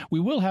covers.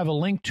 We will have a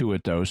link to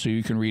it, though, so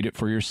you can read it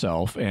for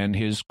yourself and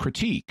his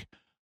critique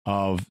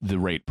of the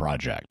RATE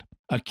project.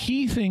 A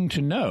key thing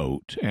to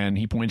note, and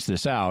he points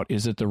this out,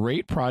 is that the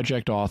RATE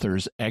project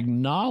authors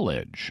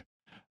acknowledge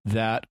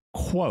that,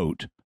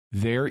 quote,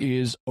 there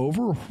is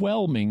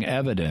overwhelming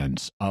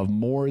evidence of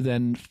more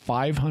than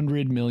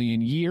 500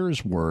 million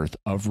years worth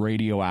of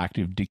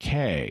radioactive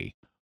decay,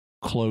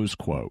 close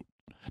quote.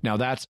 Now,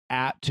 that's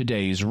at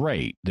today's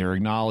rate. They're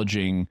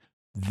acknowledging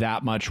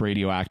that much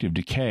radioactive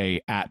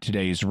decay at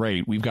today's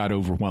rate. We've got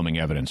overwhelming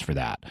evidence for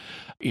that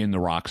in the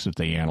rocks that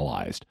they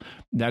analyzed.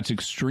 That's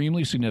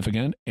extremely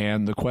significant,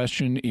 and the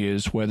question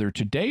is whether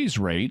today's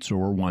rates,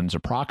 or ones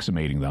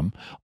approximating them,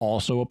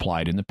 also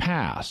applied in the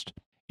past.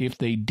 If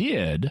they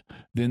did,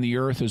 then the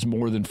Earth is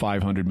more than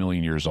 500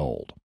 million years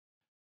old.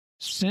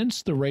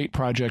 Since the RATE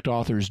project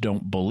authors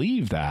don't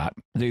believe that,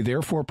 they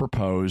therefore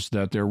propose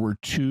that there were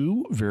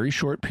two very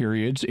short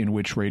periods in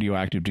which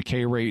radioactive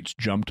decay rates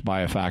jumped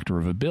by a factor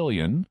of 1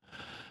 billion.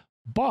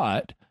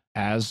 But,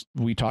 as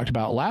we talked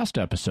about last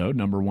episode,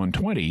 number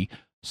 120,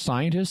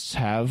 scientists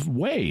have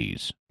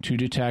ways to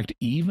detect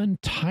even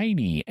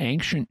tiny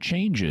ancient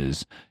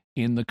changes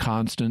in the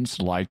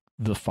constants like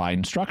the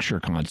fine structure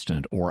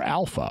constant, or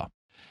alpha.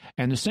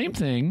 And the same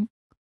thing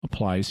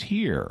applies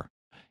here.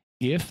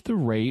 If the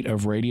rate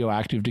of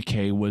radioactive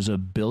decay was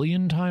 1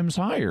 billion times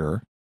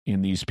higher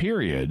in these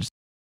periods,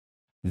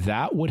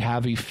 that would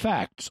have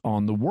effects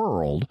on the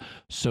world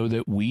so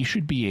that we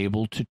should be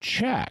able to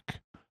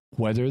check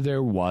whether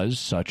there was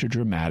such a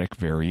dramatic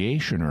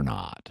variation or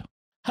not.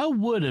 How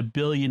would a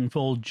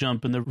billion-fold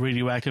jump in the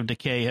radioactive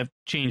decay have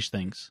changed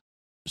things?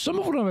 Some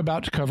of what I'm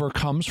about to cover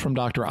comes from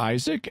Dr.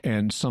 Isaac,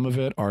 and some of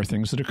it are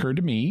things that occurred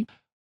to me.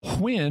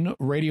 When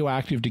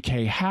radioactive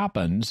decay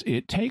happens,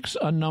 it takes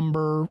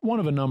one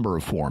of a number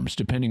of forms,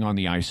 depending on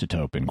the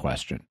isotope in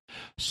question.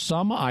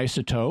 Some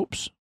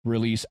isotopes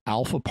release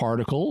alpha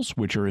particles,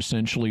 which are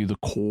essentially the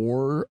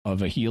core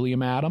of a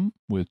helium atom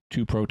with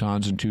 2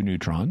 protons and 2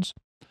 neutrons.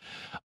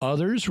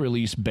 Others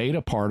release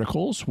beta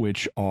particles,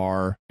 which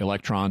are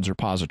electrons or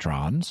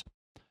positrons.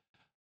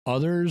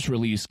 Others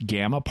release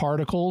gamma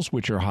particles,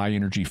 which are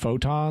high-energy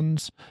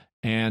photons.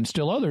 And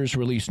still others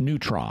release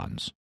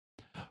neutrons.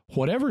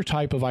 Whatever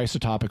type of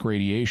isotopic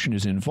radiation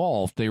is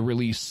involved, they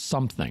release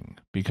something,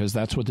 because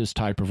that's what this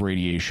type of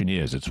radiation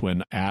is. It's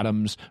when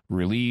atoms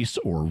release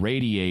or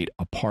radiate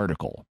a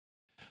particle.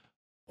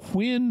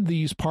 When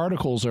these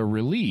particles are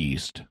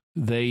released,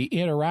 they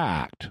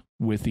interact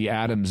with the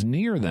atoms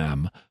near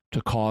them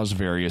to cause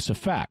various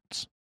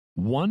effects.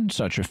 One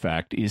such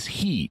effect is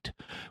heat,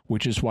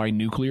 which is why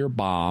nuclear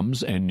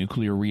bombs and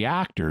nuclear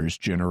reactors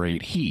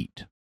generate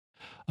heat.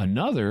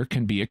 Another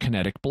can be a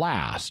kinetic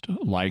blast,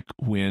 like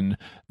when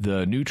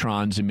the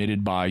neutrons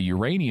emitted by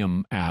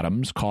uranium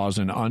atoms cause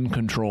an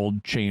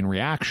uncontrolled chain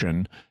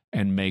reaction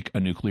and make a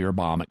nuclear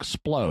bomb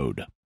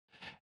explode.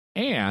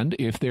 And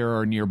if there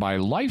are nearby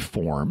life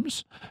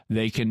forms,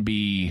 they can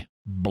be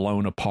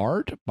blown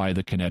apart by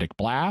the kinetic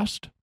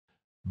blast,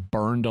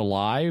 burned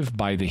alive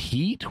by the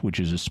heat, which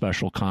is a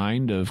special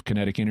kind of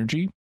kinetic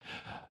energy,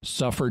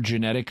 suffer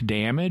genetic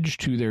damage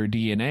to their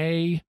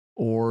DNA,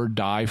 or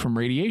die from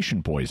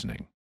radiation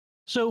poisoning.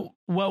 So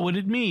what would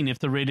it mean if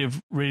the rate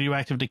of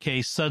radioactive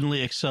decay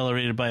suddenly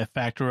accelerated by a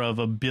factor of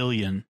 1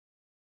 billion?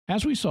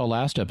 As we saw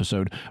last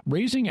episode,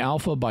 raising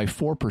alpha by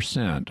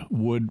 4%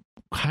 would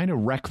kind of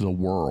wreck the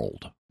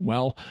world.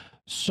 Well,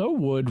 so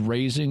would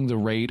raising the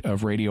rate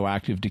of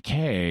radioactive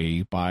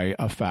decay by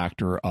a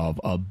factor of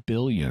 1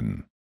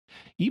 billion.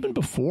 Even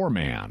before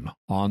man,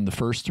 on the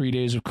first 3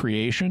 days of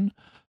creation,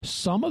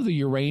 some of the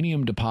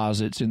uranium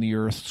deposits in the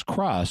Earth's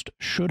crust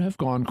should have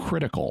gone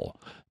critical,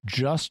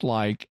 just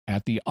like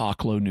at the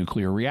Oklo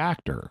nuclear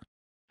reactor.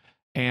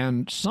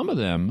 And some of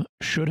them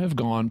should have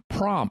gone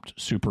prompt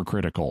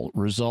supercritical,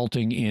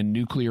 resulting in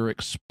nuclear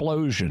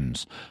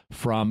explosions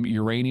from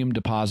uranium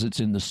deposits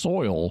in the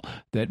soil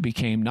that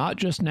became not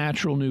just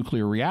natural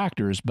nuclear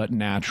reactors, but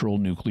natural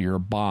nuclear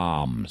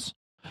bombs.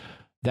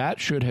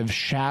 That should have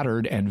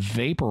shattered and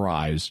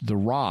vaporized the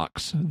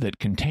rocks that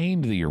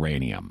contained the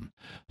uranium.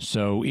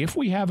 So if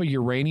we have a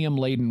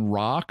uranium-laden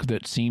rock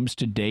that seems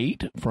to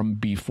date from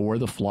before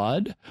the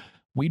flood,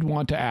 we'd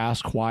want to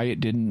ask why it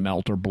didn't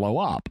melt or blow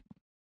up.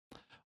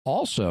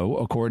 Also,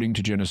 according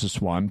to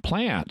Genesis 1,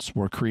 plants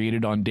were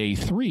created on day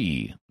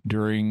 3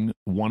 during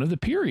one of the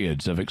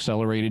periods of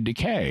accelerated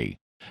decay.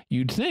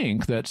 You'd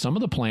think that some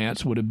of the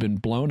plants would have been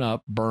blown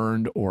up,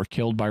 burned, or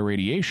killed by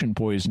radiation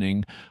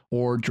poisoning,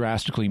 or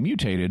drastically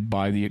mutated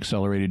by the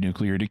accelerated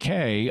nuclear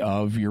decay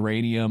of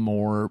uranium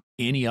or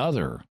any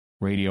other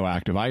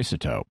radioactive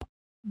isotope.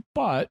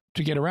 But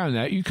to get around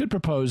that, you could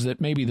propose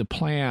that maybe the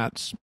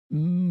plants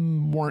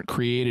weren't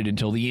created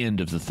until the end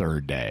of the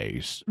third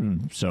day,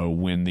 so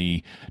when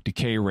the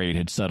decay rate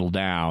had settled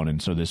down, and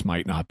so this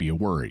might not be a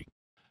worry.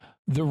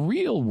 The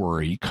real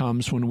worry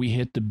comes when we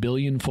hit the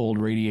billion-fold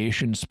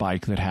radiation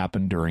spike that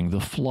happened during the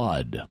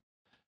flood.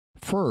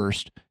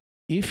 First,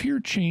 if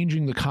you're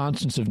changing the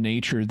constants of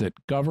nature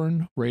that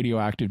govern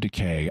radioactive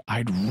decay,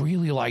 I'd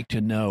really like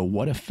to know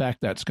what effect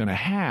that's going to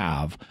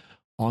have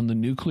on the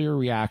nuclear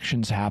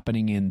reactions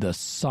happening in the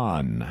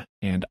sun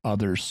and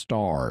other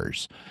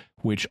stars,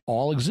 which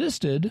all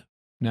existed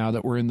now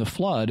that we're in the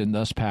flood and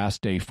thus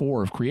past day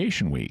 4 of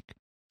Creation Week.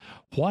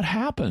 What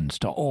happens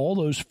to all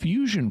those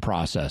fusion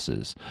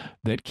processes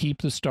that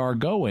keep the star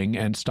going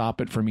and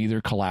stop it from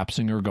either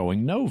collapsing or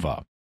going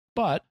nova?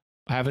 But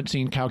I haven't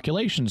seen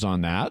calculations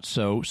on that,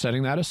 so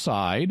setting that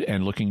aside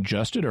and looking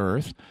just at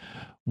Earth,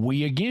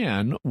 we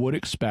again would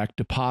expect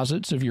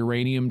deposits of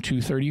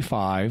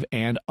uranium-235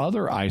 and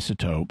other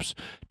isotopes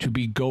to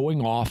be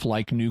going off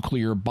like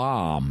nuclear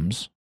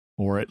bombs,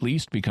 or at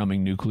least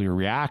becoming nuclear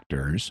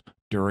reactors,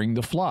 during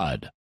the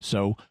flood.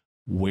 So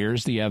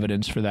where's the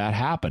evidence for that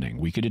happening?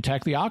 We could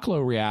detect the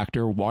Oklo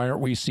reactor. Why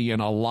aren't we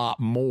seeing a lot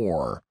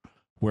more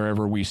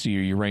wherever we see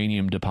a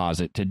uranium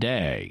deposit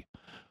today?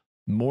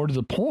 More to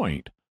the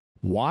point,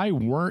 why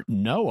weren't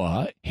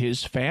Noah,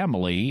 his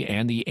family,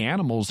 and the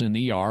animals in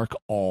the ark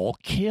all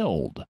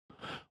killed?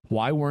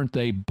 Why weren't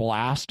they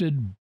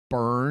blasted,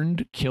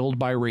 burned, killed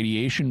by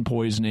radiation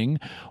poisoning,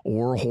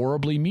 or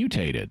horribly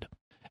mutated?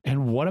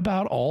 And what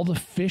about all the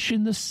fish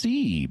in the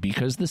sea?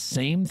 Because the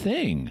same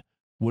thing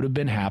would have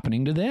been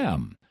happening to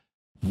them.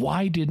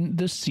 Why didn't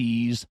the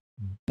seas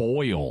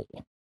boil?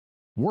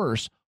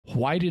 Worse,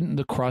 why didn't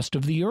the crust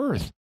of the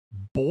earth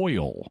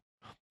boil?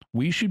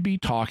 We should be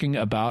talking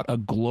about a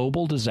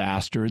global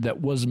disaster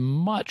that was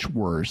much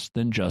worse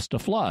than just a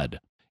flood.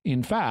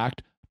 In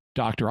fact,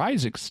 Dr.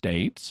 Isaac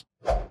states,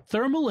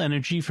 thermal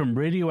energy from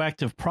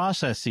radioactive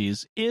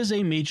processes is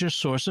a major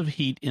source of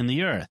heat in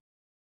the earth.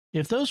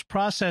 If those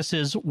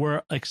processes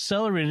were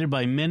accelerated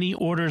by many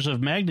orders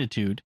of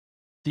magnitude,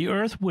 the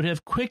Earth would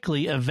have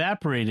quickly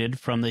evaporated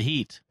from the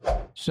heat.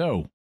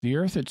 So, the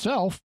Earth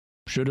itself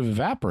should have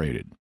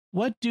evaporated.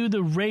 What do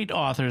the rate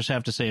authors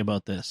have to say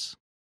about this?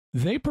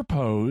 They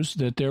propose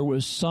that there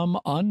was some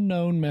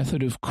unknown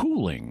method of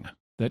cooling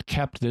that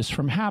kept this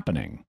from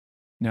happening.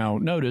 Now,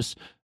 notice,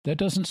 that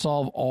doesn't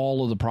solve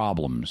all of the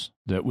problems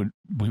that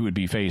we would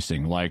be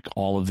facing, like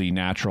all of the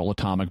natural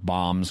atomic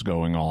bombs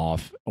going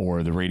off,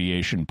 or the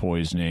radiation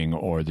poisoning,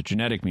 or the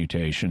genetic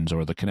mutations,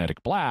 or the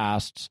kinetic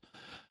blasts,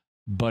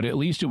 but at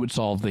least it would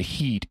solve the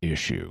heat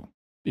issue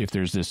if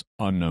there's this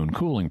unknown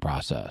cooling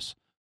process.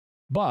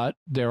 But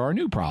there are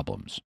new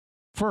problems.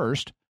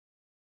 First,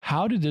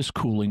 how did this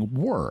cooling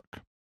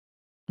work?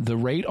 The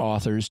rate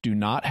authors do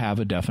not have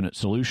a definite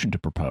solution to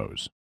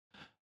propose.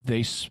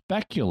 They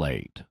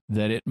speculate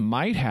that it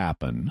might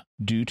happen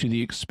due to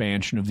the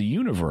expansion of the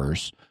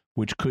universe,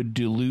 which could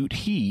dilute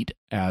heat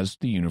as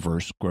the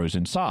universe grows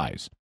in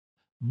size.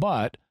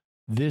 But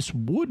this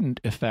wouldn't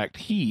affect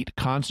heat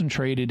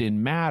concentrated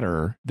in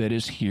matter that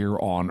is here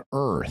on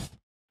Earth.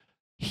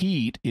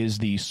 Heat is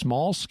the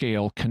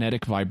small-scale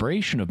kinetic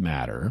vibration of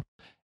matter,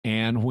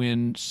 and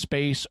when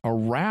space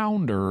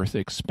around Earth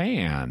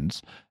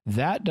expands,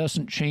 that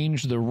doesn't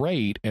change the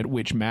rate at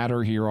which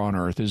matter here on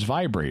Earth is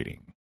vibrating.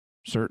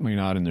 Certainly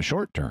not in the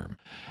short term.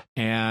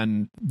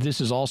 And this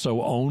is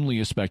also only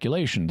a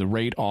speculation. The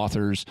rate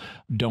authors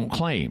don't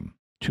claim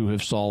to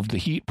have solved the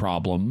heat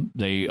problem.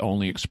 They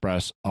only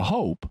express a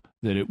hope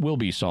that it will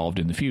be solved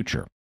in the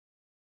future.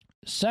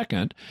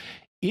 Second,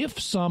 if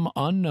some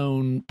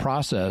unknown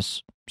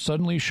process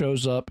suddenly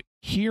shows up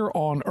here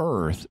on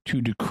Earth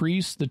to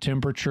decrease the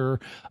temperature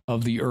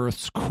of the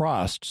Earth's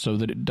crust so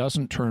that it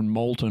doesn't turn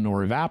molten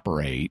or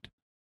evaporate,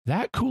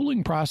 that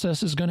cooling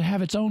process is going to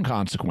have its own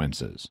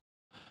consequences.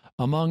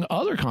 Among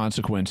other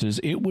consequences,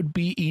 it would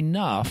be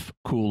enough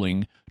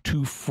cooling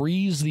to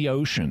freeze the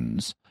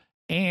oceans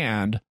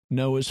and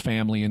Noah's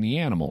family and the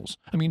animals.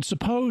 I mean,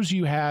 suppose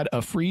you had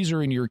a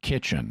freezer in your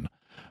kitchen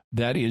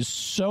that is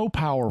so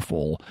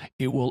powerful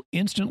it will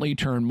instantly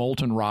turn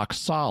molten rock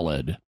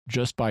solid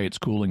just by its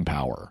cooling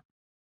power,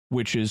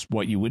 which is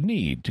what you would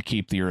need to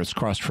keep the Earth's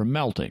crust from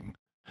melting.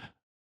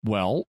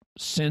 Well,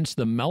 since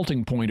the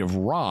melting point of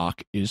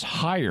rock is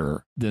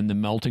higher than the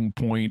melting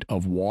point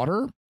of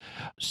water,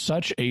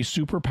 such a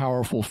super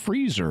powerful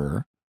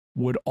freezer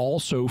would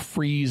also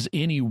freeze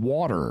any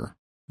water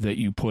that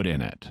you put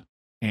in it.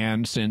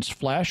 And since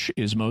flesh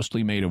is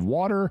mostly made of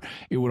water,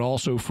 it would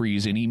also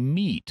freeze any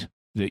meat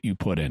that you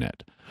put in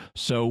it.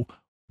 So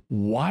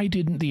why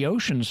didn't the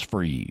oceans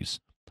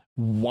freeze?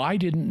 Why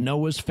didn't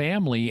Noah's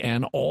family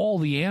and all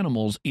the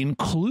animals,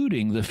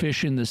 including the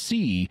fish in the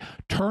sea,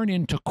 turn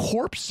into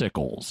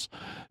corpsicles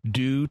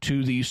due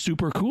to the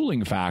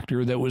supercooling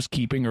factor that was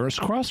keeping Earth's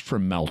crust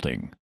from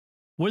melting?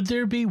 Would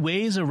there be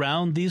ways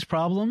around these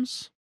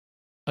problems?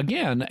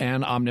 Again,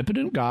 an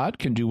omnipotent God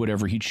can do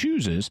whatever he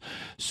chooses,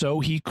 so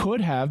he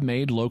could have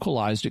made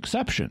localized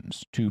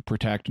exceptions to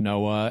protect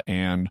Noah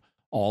and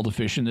all the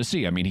fish in the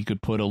sea. I mean, he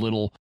could put a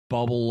little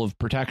bubble of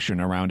protection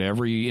around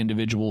every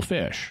individual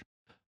fish.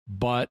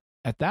 But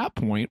at that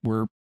point,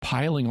 we're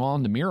piling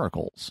on the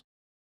miracles.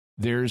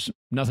 There's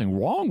nothing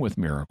wrong with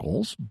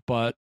miracles,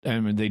 but I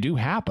mean, they do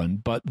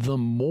happen. But the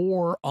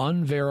more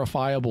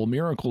unverifiable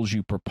miracles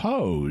you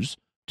propose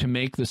to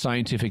make the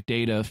scientific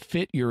data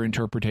fit your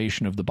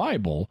interpretation of the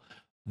Bible,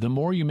 the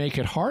more you make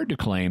it hard to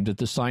claim that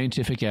the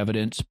scientific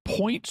evidence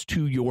points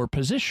to your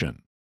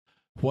position.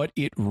 What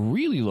it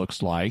really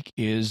looks like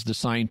is the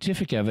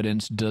scientific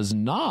evidence does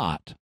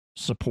not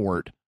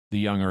support the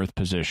young Earth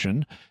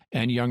position,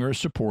 and young Earth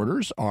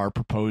supporters are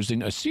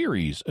proposing a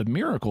series of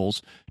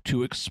miracles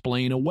to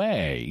explain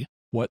away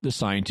what the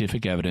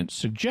scientific evidence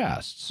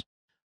suggests.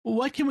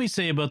 What can we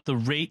say about the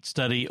rate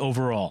study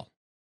overall?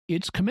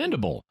 It's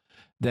commendable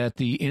that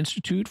the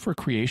Institute for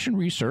Creation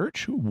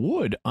Research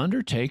would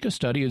undertake a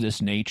study of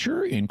this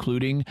nature,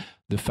 including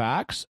the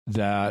facts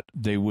that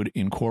they would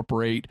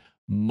incorporate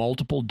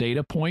multiple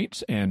data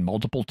points and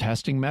multiple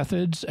testing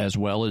methods, as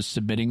well as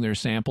submitting their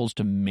samples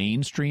to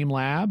mainstream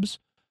labs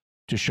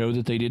to show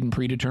that they didn't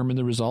predetermine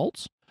the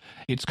results.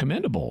 It's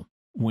commendable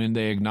when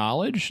they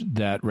acknowledge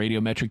that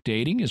radiometric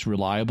dating is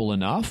reliable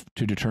enough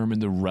to determine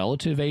the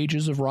relative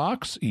ages of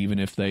rocks, even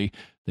if they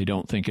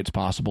don't think it's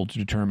possible to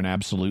determine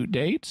absolute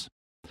dates.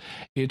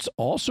 It's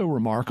also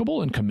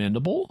remarkable and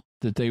commendable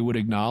that they would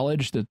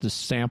acknowledge that the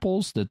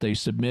samples that they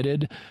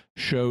submitted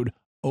showed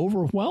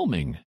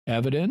overwhelming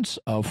evidence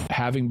of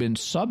having been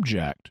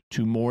subject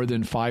to more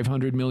than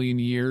 500 million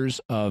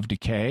years of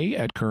decay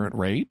at current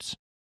rates.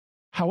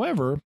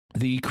 However,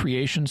 the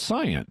creation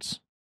science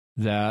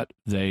that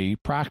they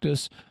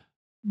practice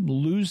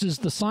loses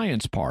the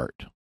science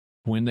part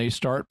when they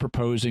start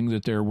proposing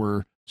that there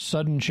were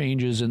sudden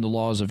changes in the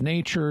laws of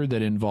nature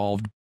that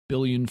involved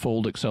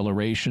billion-fold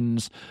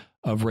accelerations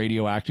of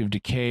radioactive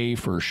decay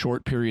for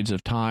short periods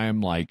of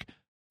time, like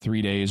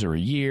 3 days or a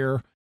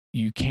year.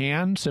 You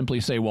can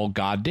simply say, well,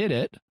 God did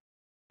it,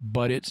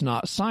 but it's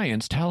not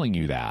science telling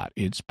you that.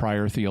 It's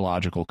prior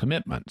theological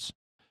commitments.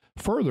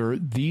 Further,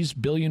 these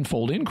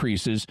billion-fold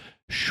increases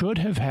should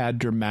have had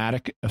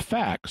dramatic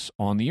effects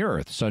on the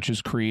Earth, such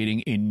as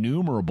creating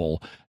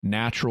innumerable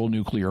natural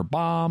nuclear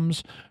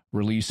bombs,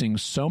 releasing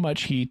so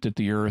much heat that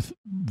the Earth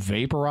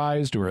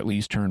vaporized or at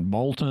least turned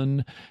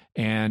molten,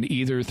 and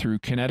either through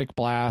kinetic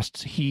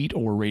blasts, heat,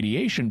 or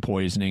radiation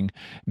poisoning,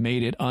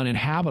 made it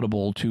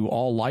uninhabitable to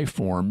all life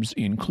forms,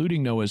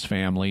 including Noah's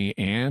family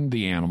and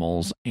the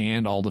animals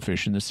and all the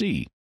fish in the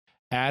sea.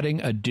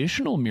 Adding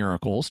additional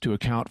miracles to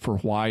account for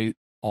why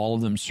all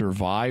of them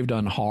survived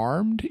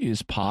unharmed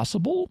is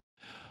possible.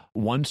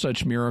 One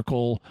such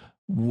miracle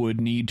would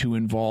need to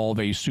involve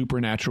a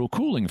supernatural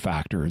cooling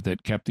factor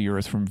that kept the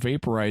Earth from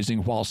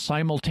vaporizing while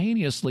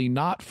simultaneously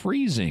not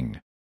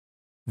freezing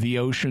the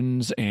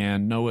oceans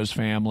and Noah's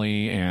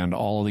family and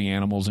all of the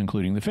animals,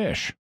 including the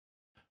fish.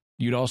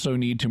 You'd also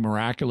need to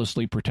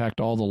miraculously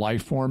protect all the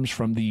life forms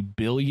from the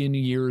billion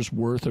years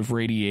worth of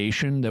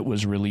radiation that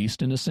was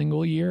released in a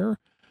single year,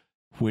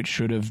 which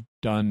should have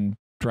done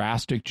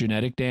drastic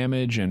genetic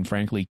damage and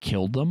frankly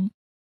killed them.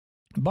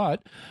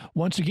 But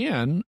once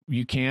again,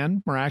 you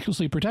can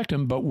miraculously protect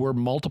them, but we're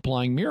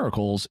multiplying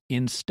miracles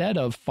instead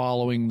of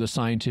following the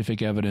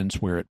scientific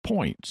evidence where it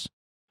points.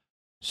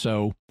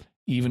 So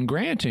even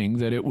granting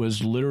that it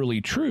was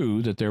literally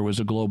true that there was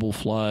a global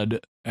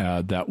flood,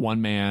 that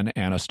one man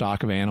and a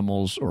stock of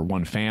animals, or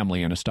one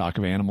family and a stock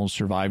of animals,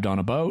 survived on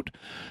a boat,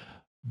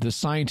 the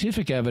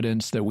scientific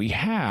evidence that we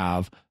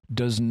have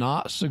does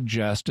not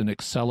suggest an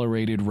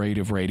accelerated rate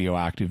of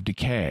radioactive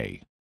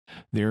decay.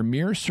 Their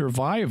mere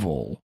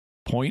survival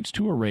points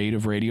to a rate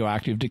of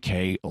radioactive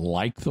decay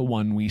like the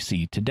one we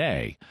see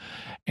today.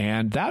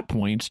 And that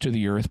points to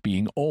the Earth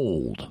being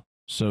old,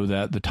 so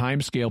that the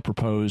timescale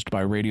proposed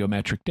by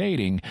radiometric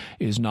dating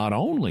is not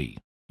only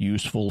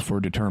useful for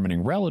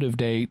determining relative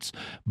dates,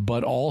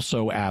 but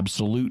also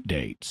absolute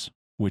dates,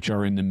 which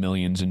are in the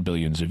millions and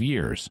billions of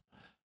years.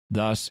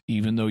 Thus,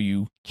 even though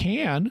you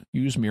can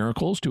use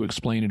miracles to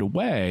explain it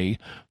away,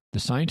 the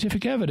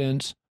scientific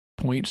evidence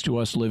points to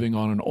us living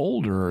on an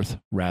old Earth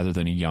rather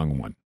than a young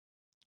one.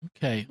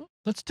 Okay,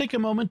 let's take a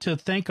moment to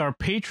thank our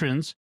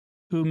patrons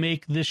who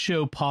make this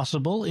show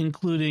possible,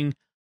 including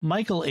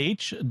Michael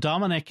H.,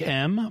 Dominic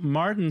M.,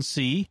 Martin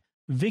C.,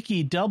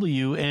 Vicky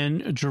W.,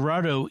 and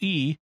Gerardo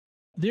E.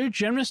 Their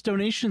generous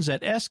donations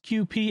at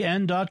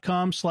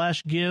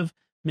sqpn.com/give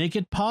make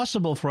it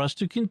possible for us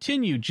to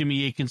continue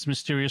Jimmy Akin's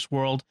Mysterious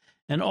World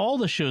and all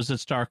the shows at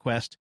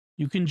StarQuest.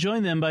 You can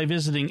join them by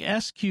visiting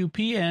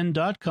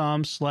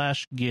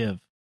sqpn.com/give.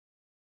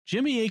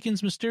 Jimmy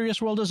Akin's Mysterious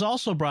World is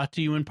also brought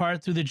to you in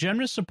part through the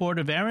generous support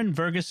of Aaron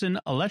Ferguson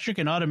Electric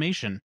and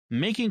Automation.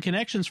 making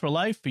connections for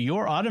life for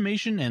your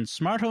automation and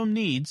smart home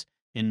needs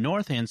in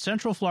North and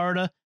Central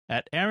Florida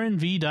at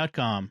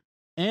aaronv.com.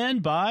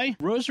 And by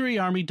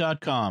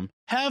rosaryarmy.com.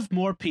 Have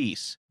more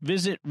peace.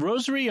 Visit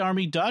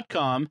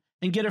rosaryarmy.com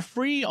and get a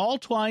free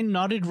all-twine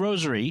knotted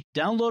rosary,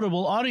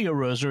 downloadable audio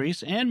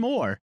rosaries, and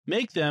more.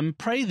 Make them,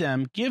 pray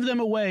them, give them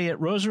away at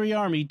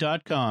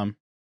rosaryarmy.com.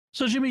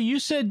 So, Jimmy, you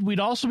said we'd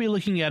also be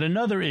looking at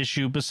another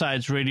issue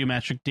besides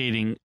radiometric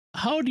dating.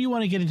 How do you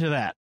want to get into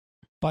that?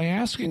 By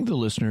asking the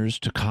listeners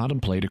to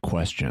contemplate a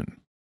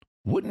question.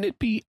 Wouldn't it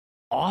be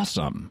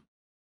awesome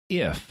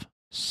if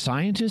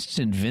scientists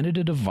invented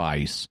a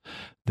device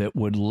that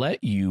would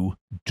let you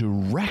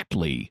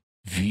directly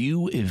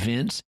view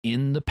events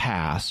in the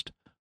past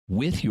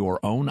with your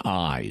own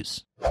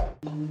eyes?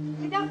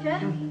 Hey, Doctor,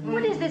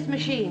 what is this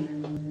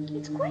machine?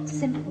 It's quite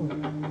simple.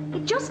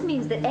 It just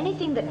means that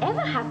anything that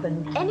ever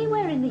happened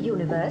anywhere in the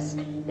universe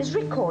is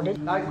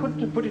recorded. I couldn't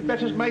have put it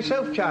better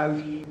myself,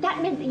 child.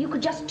 That meant that you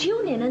could just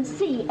tune in and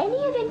see any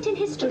event in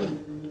history.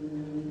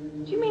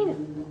 Do you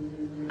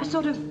mean a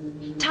sort of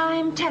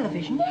time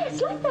television?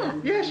 Yes, like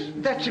that. Yes,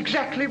 that's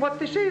exactly what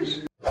this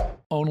is.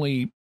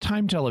 Only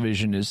time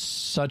television is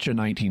such a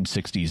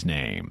 1960s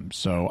name,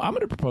 so I'm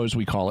going to propose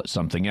we call it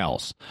something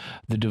else.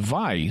 The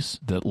device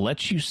that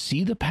lets you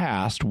see the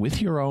past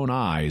with your own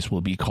eyes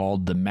will be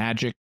called the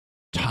Magic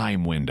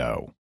Time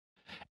Window.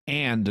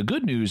 And the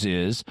good news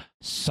is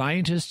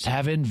scientists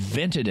have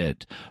invented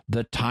it.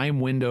 The time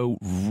window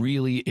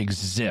really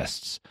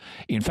exists.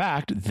 In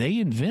fact, they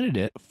invented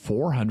it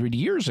 400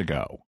 years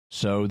ago.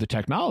 So the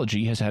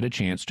technology has had a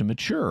chance to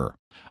mature.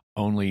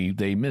 Only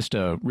they missed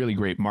a really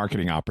great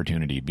marketing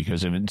opportunity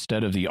because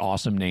instead of the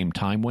awesome name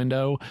Time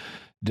Window,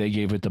 they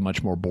gave it the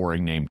much more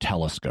boring name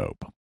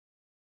Telescope.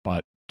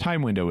 But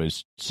Time Window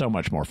is so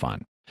much more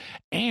fun.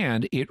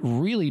 And it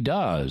really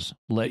does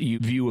let you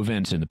view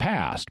events in the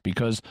past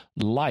because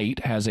light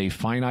has a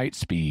finite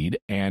speed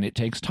and it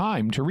takes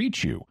time to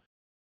reach you.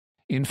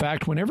 In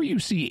fact, whenever you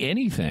see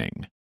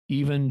anything,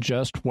 even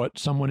just what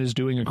someone is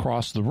doing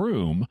across the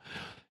room,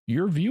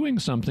 you're viewing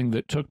something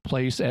that took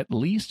place at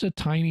least a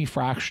tiny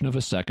fraction of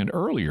a second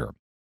earlier.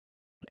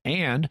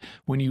 And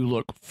when you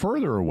look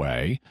further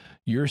away,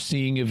 you're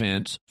seeing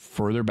events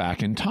further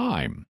back in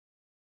time.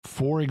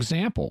 For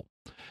example,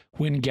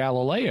 when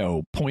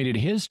Galileo pointed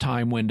his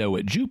time window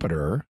at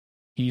Jupiter,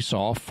 he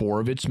saw 4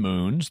 of its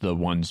moons, the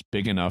ones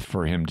big enough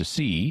for him to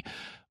see,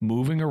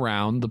 moving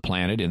around the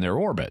planet in their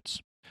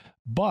orbits.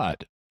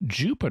 But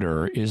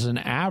Jupiter is an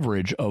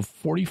average of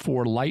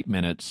 44 light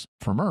minutes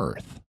from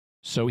Earth.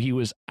 So he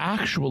was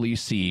actually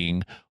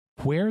seeing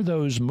where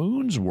those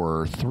moons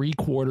were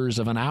 3/4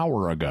 of an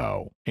hour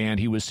ago. And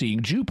he was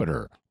seeing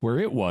Jupiter where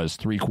it was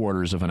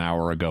 3/4 of an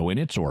hour ago in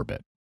its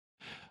orbit.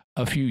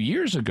 A few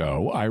years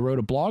ago, I wrote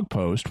a blog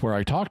post where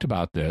I talked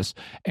about this,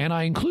 and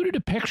I included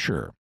a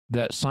picture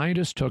that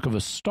scientists took of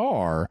a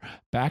star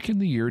back in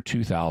the year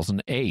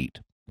 2008.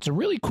 It's a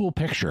really cool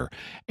picture,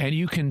 and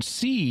you can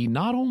see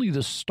not only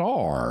the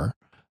star,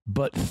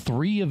 but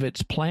 3 of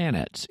its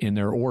planets in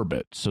their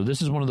orbit. So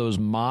this is one of those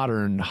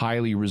modern,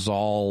 highly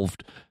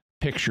resolved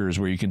pictures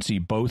where you can see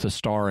both a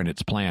star and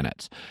its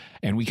planets.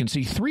 And we can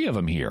see 3 of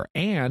them here.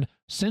 And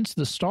since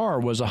the star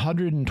was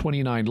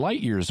 129 light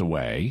years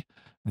away,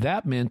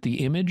 that meant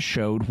the image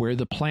showed where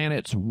the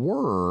planets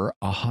were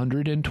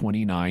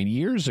 129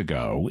 years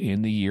ago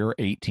in the year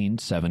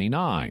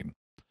 1879.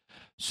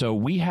 So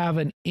we have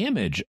an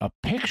image, a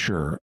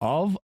picture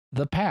of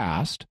the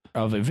past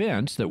of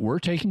events that were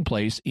taking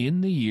place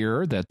in the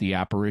year that the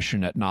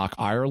apparition at Knock,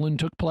 Ireland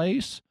took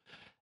place,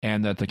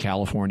 and that the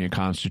California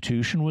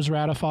Constitution was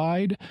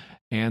ratified,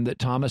 and that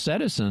Thomas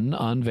Edison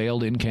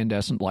unveiled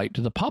incandescent light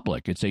to the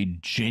public. It's a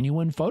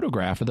genuine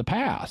photograph of the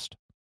past.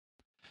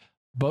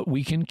 But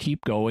we can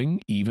keep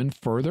going even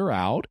further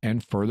out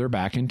and further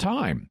back in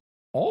time.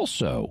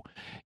 Also,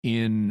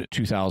 in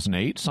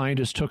 2008,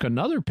 scientists took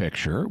another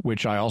picture,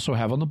 which I also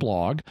have on the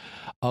blog,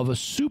 of a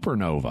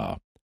supernova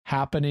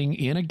happening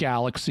in a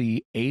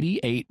galaxy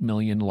 88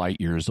 million light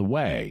years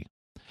away.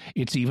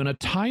 It's even a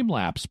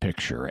time-lapse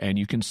picture, and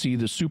you can see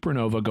the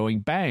supernova going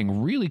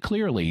bang really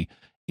clearly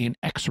in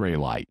X-ray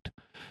light.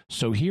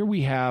 So here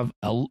we have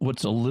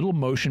what's a little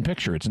motion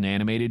picture. It's an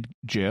animated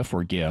GIF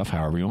or GIF,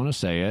 however you want to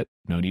say it.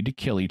 No need to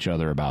kill each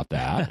other about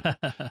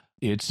that.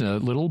 It's a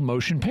little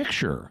motion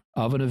picture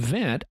of an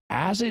event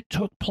as it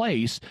took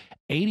place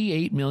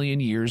 88 million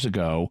years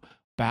ago,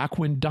 back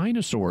when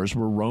dinosaurs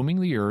were roaming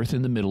the earth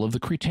in the middle of the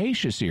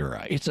Cretaceous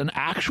era. It's an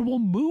actual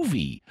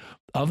movie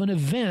of an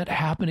event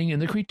happening in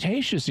the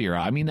Cretaceous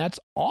era. I mean, that's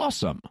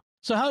awesome.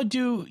 So how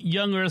do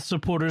young Earth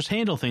supporters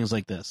handle things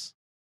like this?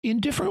 In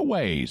different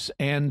ways,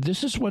 and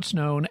this is what's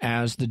known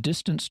as the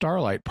distant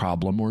starlight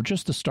problem, or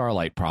just the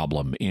starlight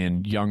problem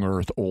in young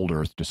Earth, old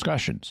Earth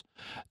discussions.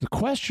 The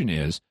question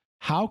is,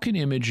 how can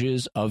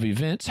images of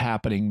events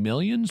happening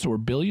millions or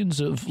billions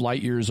of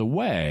light years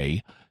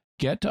away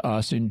get to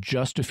us in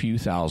just a few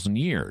thousand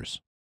years?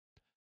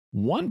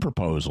 One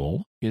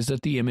proposal is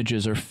that the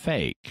images are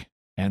fake,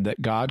 and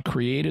that God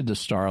created the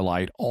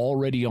starlight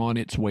already on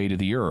its way to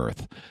the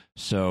Earth.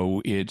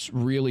 So it's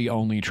really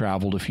only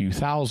traveled a few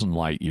thousand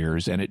light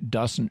years, and it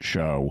doesn't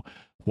show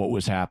what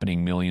was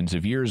happening millions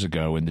of years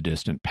ago in the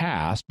distant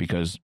past,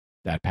 because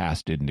that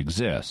past didn't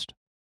exist.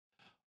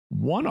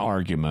 One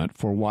argument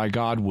for why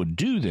God would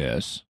do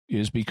this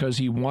is because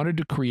he wanted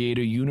to create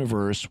a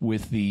universe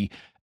with the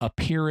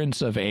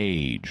appearance of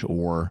age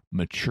or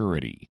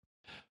maturity.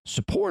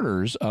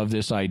 Supporters of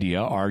this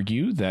idea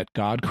argue that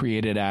God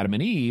created Adam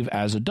and Eve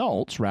as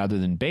adults rather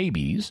than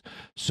babies,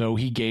 so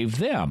he gave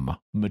them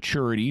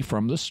maturity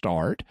from the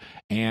start,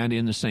 and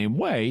in the same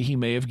way, he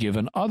may have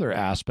given other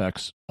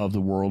aspects of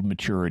the world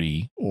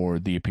maturity or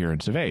the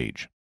appearance of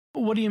age.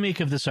 What do you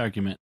make of this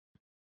argument?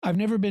 I've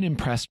never been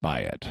impressed by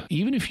it.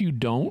 Even if you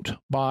don't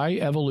buy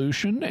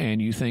evolution and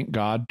you think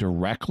God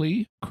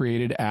directly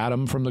created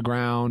Adam from the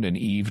ground and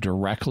Eve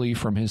directly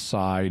from his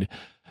side,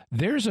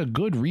 there's a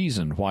good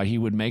reason why he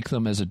would make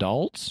them as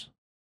adults.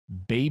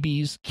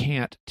 Babies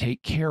can't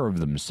take care of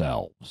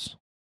themselves.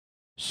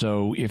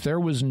 So if there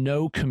was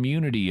no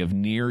community of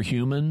near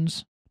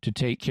humans to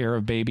take care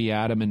of baby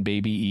Adam and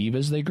baby Eve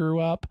as they grew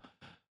up,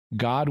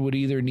 God would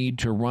either need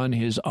to run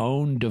his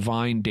own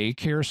divine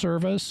daycare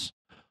service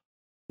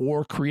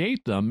or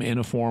create them in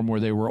a form where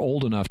they were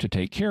old enough to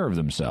take care of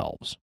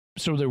themselves.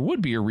 So there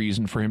would be a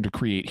reason for him to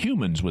create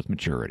humans with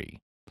maturity.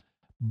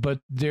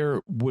 But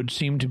there would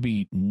seem to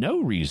be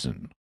no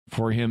reason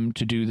for him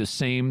to do the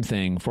same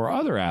thing for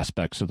other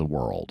aspects of the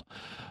world,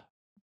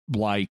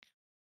 like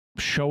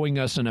showing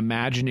us an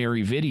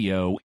imaginary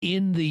video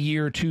in the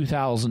year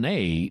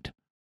 2008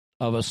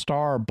 of a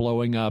star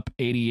blowing up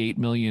 88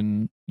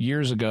 million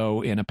years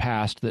ago in a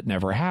past that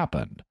never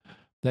happened.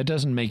 That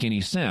doesn't make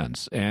any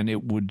sense, and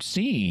it would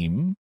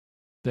seem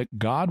that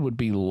God would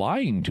be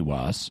lying to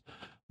us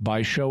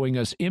by showing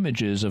us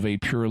images of a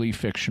purely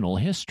fictional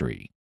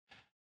history.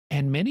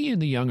 And many in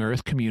the young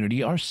Earth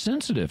community are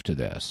sensitive to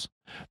this.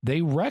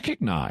 They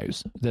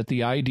recognize that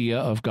the idea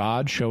of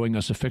God showing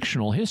us a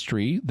fictional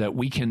history that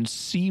we can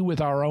see with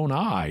our own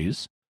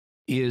eyes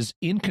is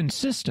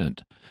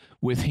inconsistent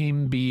with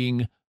him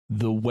being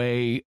the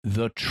way,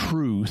 the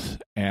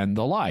truth, and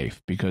the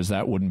life, because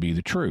that wouldn't be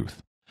the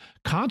truth.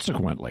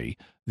 Consequently,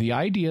 the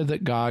idea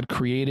that God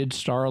created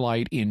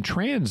Starlight in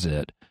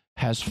transit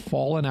has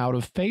fallen out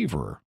of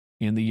favor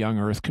in the young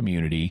Earth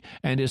community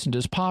and isn't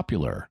as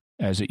popular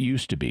as it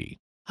used to be.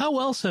 How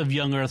else have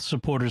young Earth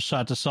supporters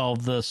sought to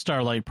solve the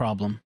starlight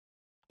problem?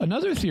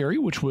 Another theory,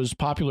 which was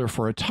popular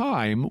for a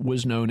time,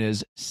 was known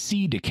as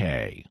C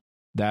decay.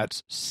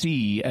 That's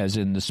C as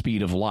in the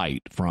speed of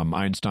light from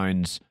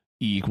Einstein's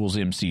E equals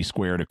mc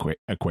squared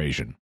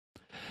equation.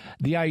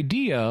 The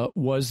idea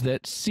was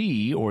that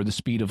C, or the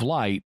speed of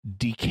light,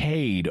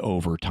 decayed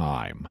over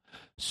time.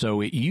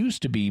 So it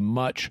used to be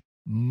much,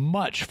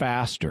 much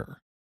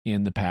faster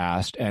in the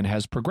past and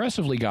has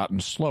progressively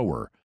gotten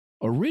slower.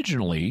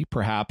 Originally,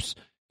 perhaps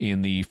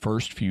in the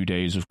first few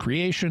days of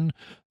creation,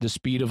 the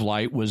speed of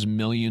light was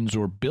millions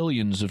or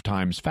billions of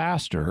times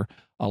faster,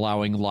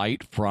 allowing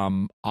light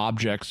from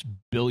objects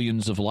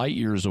billions of light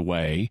years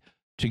away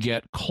to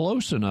get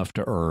close enough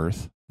to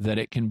Earth that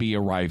it can be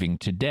arriving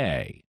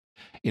today.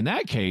 In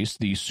that case,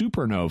 the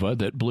supernova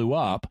that blew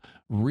up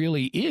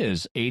really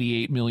is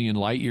 88 million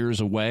light years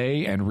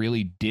away and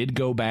really did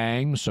go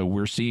bang, so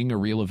we're seeing a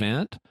real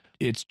event.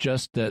 It's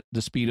just that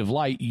the speed of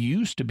light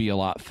used to be a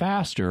lot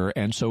faster,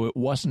 and so it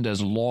wasn't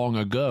as long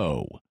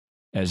ago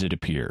as it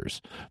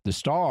appears. The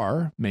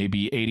star may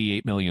be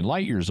 88 million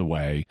light years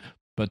away,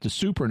 but the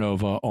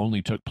supernova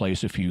only took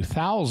place a few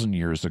thousand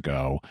years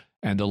ago,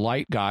 and the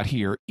light got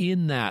here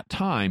in that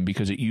time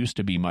because it used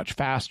to be much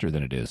faster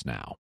than it is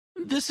now.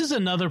 This is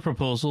another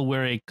proposal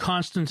where a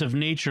constant of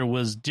nature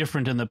was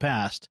different in the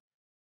past.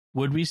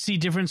 Would we see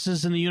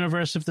differences in the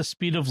universe if the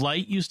speed of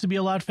light used to be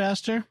a lot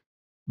faster?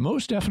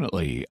 Most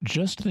definitely.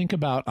 Just think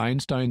about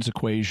Einstein's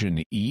equation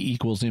E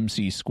equals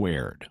mc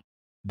squared.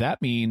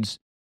 That means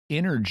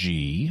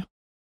energy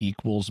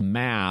equals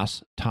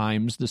mass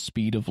times the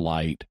speed of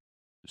light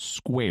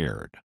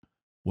squared.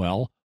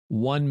 Well,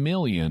 1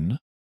 million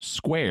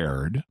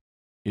squared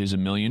is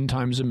 1,000,000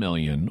 times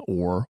 1,000,000,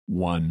 or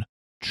 1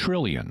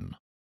 trillion.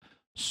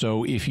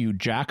 So if you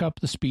jack up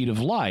the speed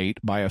of light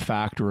by a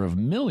factor of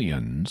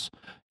millions,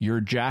 you're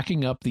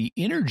jacking up the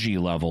energy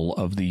level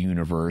of the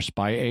universe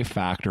by a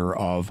factor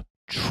of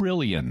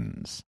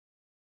trillions.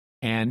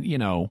 And,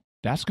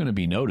 that's going to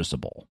be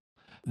noticeable.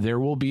 There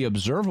will be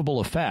observable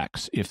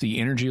effects if the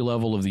energy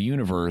level of the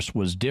universe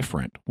was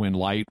different when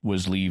light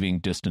was leaving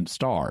distant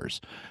stars.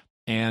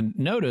 And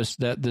notice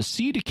that the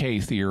C decay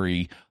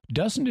theory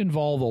doesn't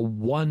involve a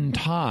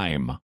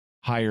one-time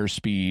higher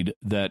speed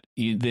that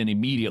then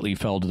immediately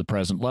fell to the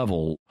present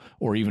level,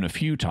 or even a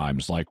few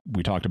times, like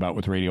we talked about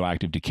with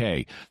radioactive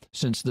decay.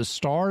 Since the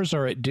stars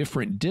are at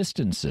different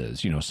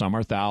distances, some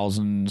are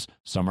thousands,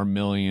 some are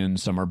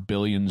millions, some are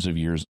billions of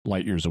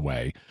light years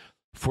away,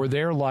 for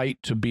their light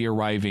to be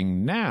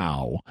arriving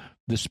now,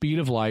 the speed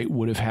of light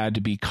would have had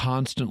to be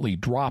constantly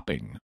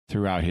dropping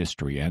throughout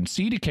history. And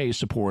C decay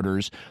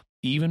supporters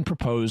even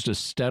proposed a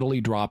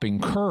steadily dropping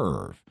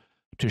curve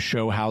to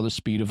show how the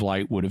speed of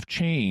light would have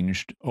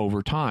changed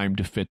over time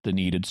to fit the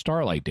needed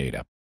starlight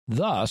data.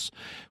 Thus,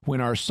 when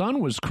our sun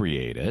was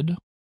created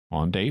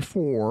on day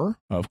 4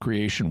 of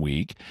creation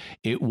week,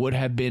 it would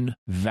have been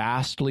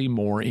vastly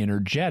more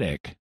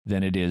energetic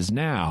than it is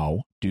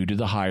now due to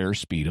the higher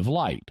speed of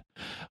light.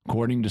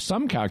 According to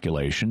some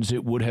calculations,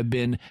 it would have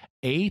been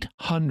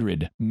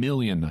 800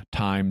 million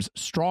times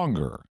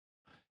stronger,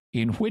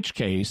 in which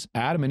case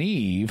Adam and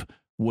Eve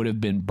would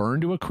have been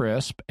burned to a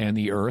crisp and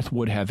the earth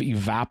would have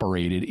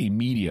evaporated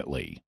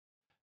immediately.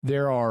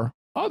 There are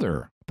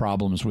other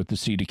problems with the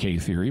sea decay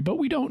theory, but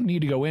we don't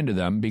need to go into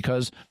them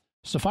because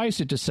suffice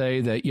it to say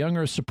that young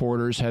earth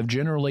supporters have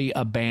generally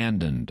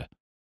abandoned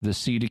the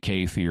sea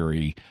decay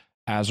theory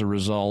as a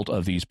result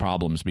of these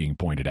problems being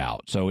pointed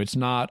out. So it's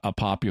not a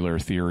popular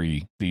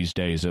theory these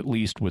days, at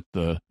least with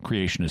the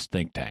creationist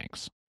think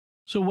tanks.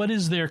 So what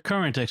is their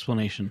current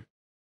explanation?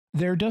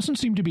 There doesn't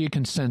seem to be a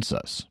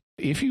consensus.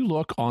 If you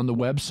look on the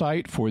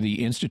website for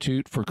the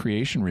Institute for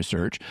Creation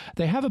Research,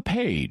 they have a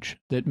page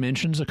that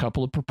mentions a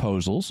couple of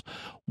proposals.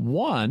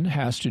 One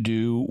has to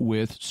do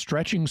with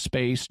stretching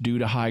space due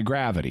to high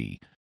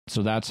gravity.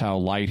 So that's how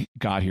light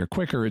got here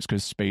quicker. It's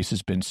because space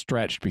has been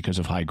stretched because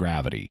of high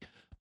gravity.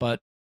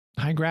 But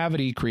high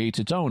gravity creates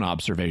its own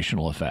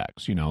observational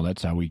effects. You know,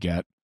 that's how we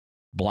get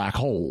black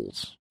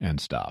holes and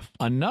stuff.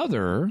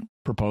 Another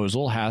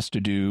proposal has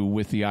to do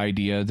with the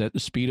idea that the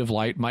speed of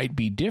light might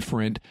be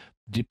different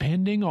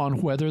depending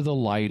on whether the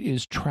light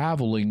is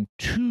traveling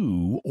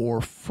to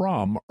or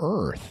from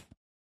Earth.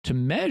 To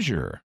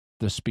measure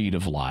the speed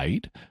of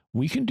light,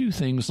 we can do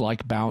things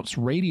like bounce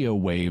radio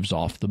waves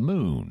off the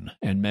moon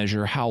and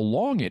measure how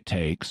long it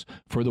takes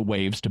for the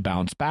waves to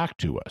bounce back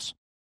to us.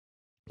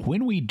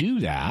 When we do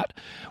that,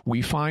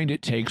 we find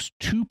it takes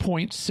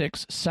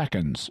 2.6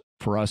 seconds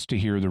for us to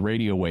hear the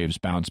radio waves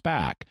bounce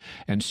back.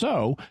 And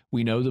so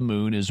we know the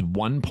moon is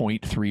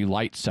 1.3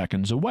 light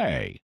seconds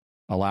away,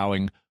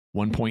 allowing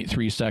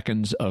 1.3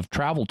 seconds of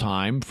travel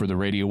time for the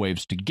radio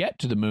waves to get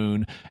to the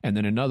moon, and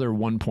then another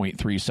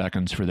 1.3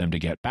 seconds for them to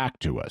get back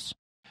to us.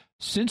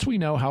 Since we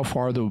know how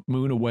far the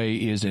moon away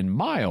is in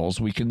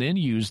miles, we can then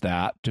use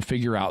that to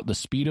figure out the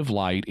speed of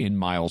light in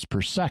miles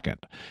per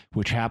second,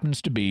 which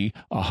happens to be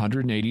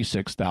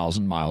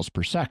 186,000 miles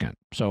per second.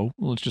 So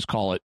let's just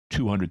call it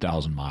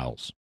 200,000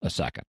 miles a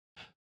second.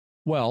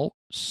 Well,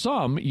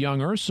 some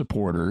young Earth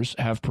supporters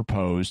have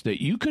proposed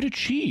that you could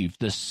achieve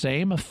the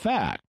same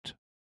effect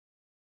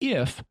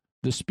if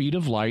the speed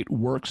of light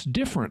works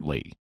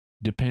differently,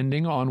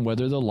 depending on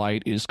whether the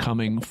light is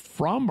coming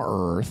from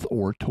Earth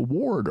or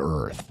toward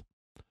Earth.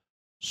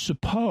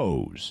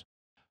 Suppose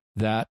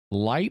that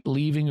light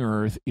leaving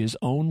Earth is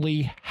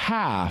only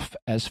half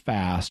as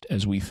fast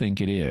as we think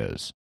it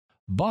is,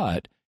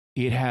 but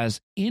it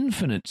has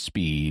infinite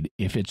speed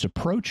if it's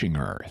approaching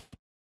Earth.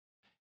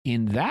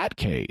 In that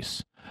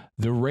case,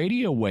 the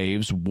radio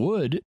waves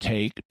would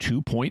take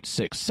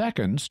 2.6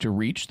 seconds to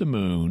reach the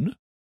moon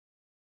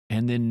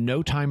and then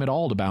no time at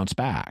all to bounce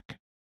back.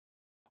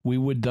 We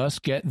would thus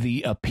get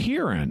the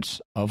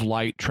appearance of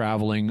light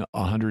traveling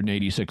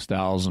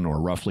 186,000 or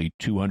roughly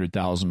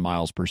 200,000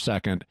 miles per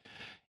second,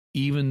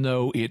 even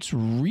though it's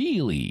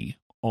really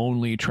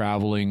only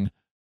traveling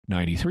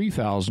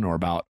 93,000 or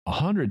about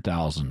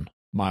 100,000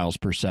 miles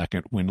per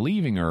second when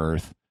leaving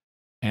Earth,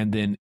 and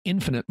then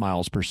infinite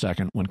miles per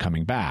second when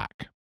coming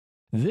back.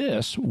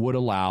 This would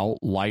allow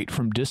light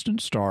from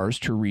distant stars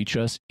to reach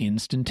us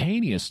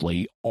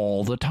instantaneously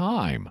all the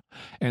time.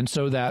 And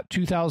so that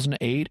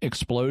 2008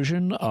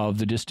 explosion of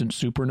the distant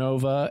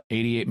supernova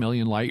 88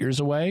 million light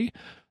years away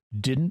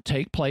didn't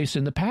take place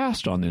in the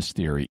past on this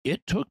theory.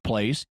 It took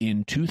place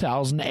in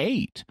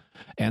 2008,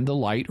 and the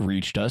light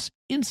reached us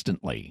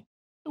instantly.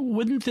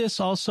 Wouldn't this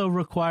also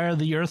require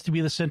the Earth to be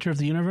the center of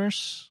the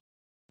universe?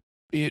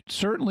 It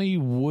certainly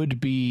would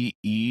be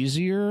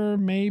easier,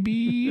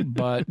 maybe,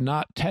 but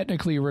not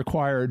technically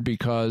required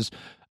because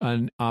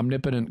an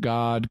omnipotent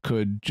God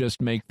could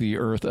just make the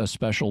Earth a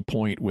special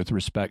point with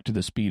respect to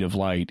the speed of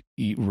light,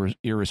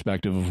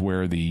 irrespective of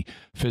where the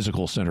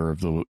physical center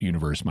of the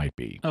universe might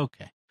be.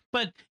 Okay.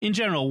 But in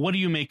general, what do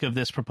you make of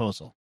this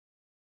proposal?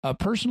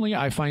 Personally,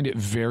 I find it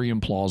very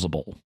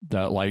implausible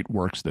that light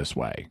works this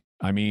way.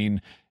 I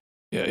mean,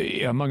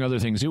 among other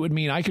things, it would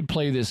mean I could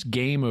play this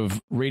game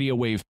of radio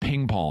wave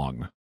ping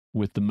pong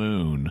with the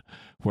moon,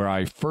 where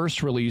I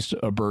first release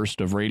a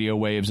burst of radio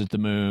waves at the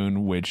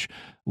moon, which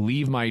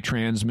leave my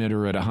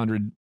transmitter at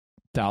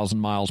 100,000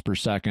 miles per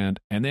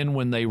second. And then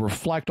when they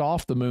reflect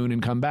off the moon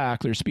and come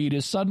back, their speed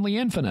is suddenly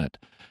infinite.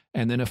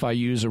 And then if I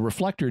use a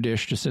reflector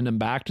dish to send them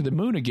back to the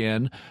moon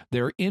again,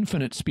 their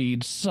infinite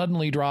speed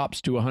suddenly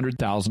drops to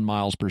 100,000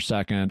 miles per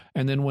second.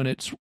 And then when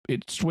it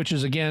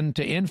switches again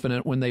to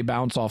infinite when they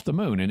bounce off the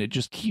moon. And it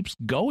just keeps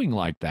going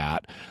like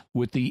that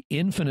with the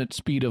infinite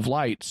speed of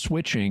light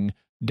switching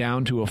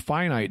down to a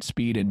finite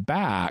speed and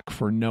back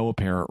for no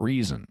apparent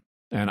reason.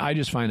 And I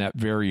just find that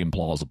very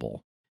implausible.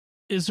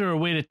 Is there a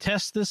way to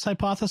test this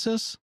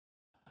hypothesis?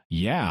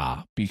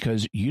 Yeah,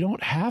 because you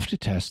don't have to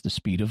test the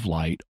speed of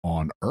light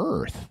on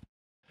Earth.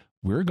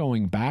 we're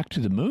going back to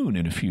the moon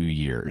in a few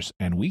years,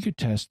 and we could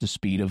test the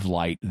speed of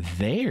light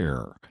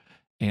there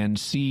and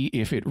see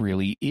if it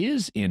really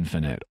is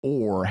infinite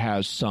or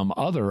has some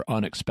other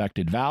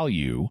unexpected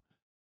value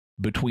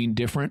between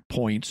different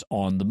points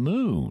on the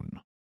moon.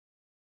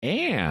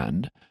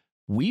 And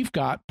we've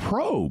got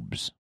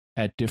probes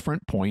at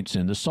different points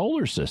in the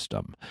solar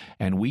system,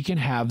 and we can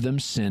have them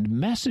send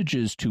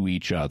messages to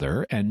each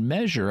other and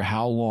measure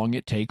how long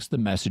it takes the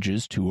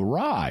messages to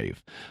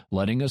arrive,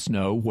 letting us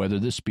know whether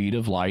the speed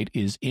of light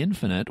is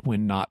infinite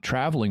when not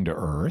traveling to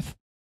Earth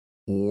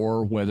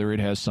or whether it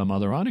has some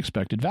other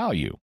unexpected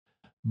value.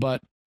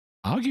 But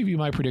I'll give you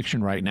my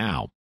prediction right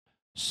now.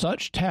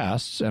 Such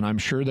tests, and I'm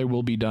sure they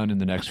will be done in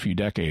the next few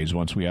decades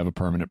once we have a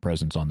permanent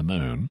presence on the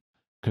moon,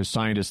 because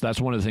scientists,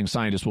 that's one of the things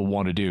scientists will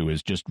want to do,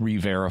 is just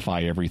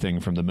re-verify everything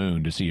from the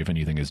moon to see if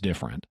anything is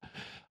different.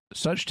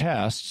 Such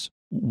tests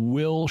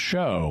will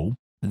show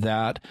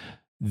that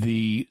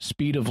the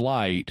speed of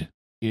light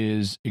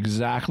is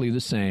exactly the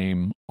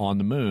same on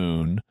the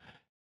moon.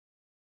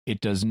 It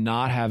does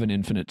not have an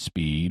infinite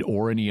speed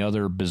or any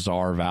other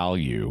bizarre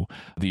value.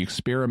 The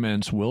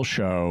experiments will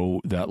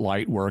show that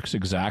light works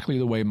exactly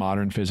the way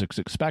modern physics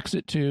expects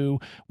it to,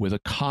 with a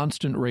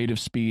constant rate of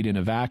speed in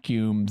a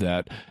vacuum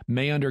that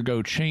may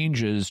undergo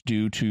changes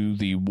due to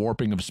the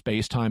warping of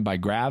space-time by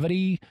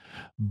gravity,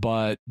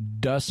 but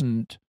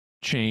doesn't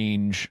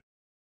change,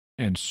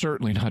 and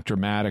certainly not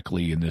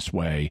dramatically in this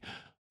way,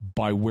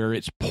 by where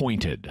it's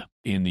pointed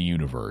in the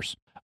universe.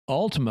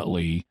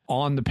 Ultimately,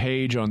 on the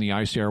page on the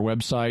ICR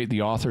website,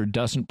 the author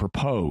doesn't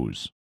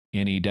propose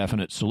any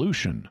definite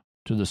solution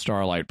to the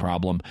Starlight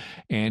problem,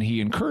 and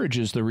he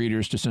encourages the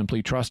readers to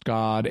simply trust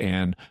God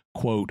and,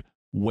 quote,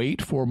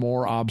 wait for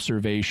more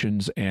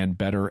observations and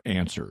better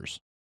answers,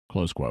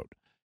 close quote,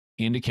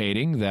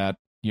 indicating that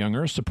young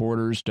Earth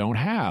supporters don't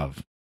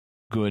have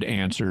good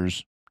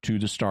answers to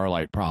the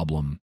Starlight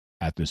problem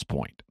at this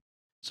point.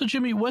 So,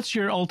 Jimmy, what's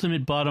your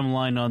ultimate bottom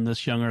line on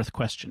this young Earth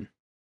question?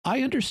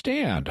 I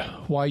understand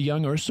why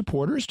young Earth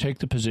supporters take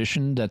the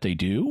position that they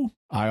do.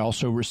 I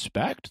also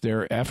respect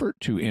their effort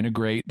to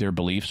integrate their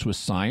beliefs with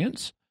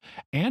science,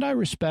 and I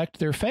respect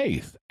their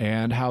faith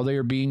and how they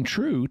are being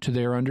true to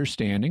their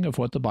understanding of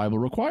what the Bible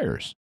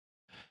requires.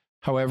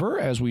 However,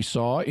 as we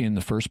saw in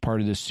the first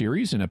part of this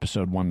series in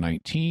episode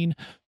 119,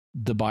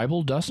 the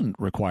Bible doesn't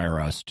require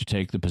us to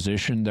take the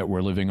position that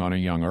we're living on a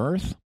young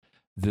Earth.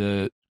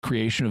 The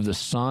creation of the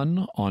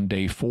sun on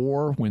day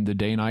 4, when the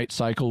day-night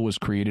cycle was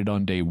created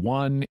on day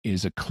 1,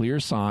 is a clear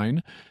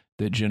sign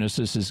that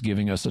Genesis is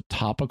giving us a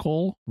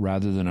topical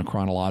rather than a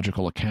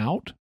chronological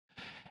account.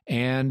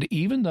 And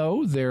even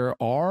though there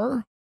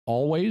are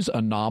always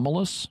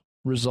anomalous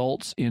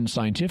results in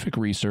scientific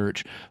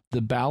research,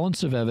 the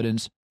balance of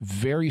evidence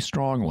very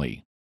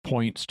strongly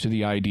points to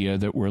the idea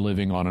that we're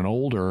living on an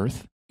old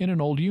Earth in an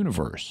old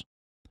universe.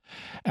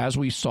 As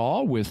we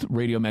saw with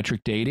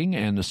radiometric dating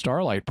and the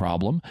Starlight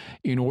problem,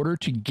 in order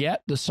to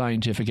get the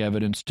scientific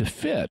evidence to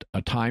fit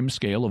a time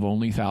scale of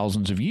only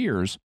thousands of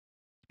years,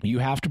 you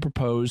have to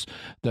propose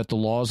that the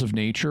laws of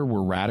nature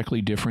were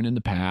radically different in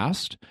the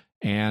past,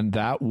 and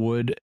that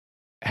would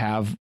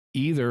have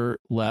either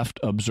left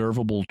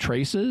observable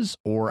traces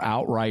or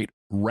outright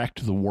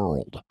wrecked the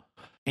world.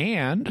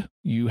 And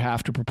you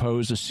have to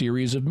propose a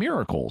series of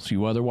miracles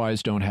you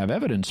otherwise don't have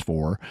evidence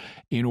for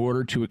in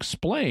order to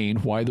explain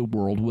why the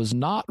world was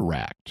not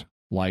wrecked,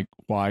 like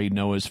why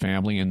Noah's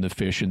family and the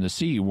fish in the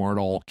sea weren't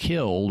all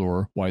killed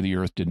or why the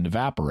earth didn't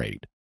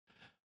evaporate.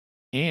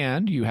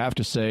 And you have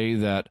to say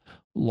that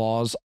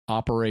laws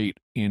operate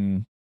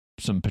in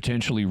some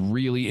potentially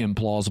really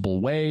implausible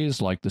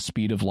ways, like the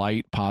speed of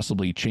light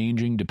possibly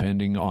changing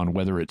depending on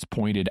whether it's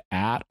pointed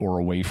at or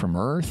away from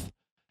Earth.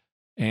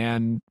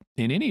 And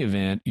in any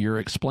event, you're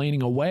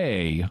explaining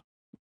away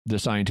the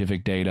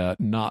scientific data,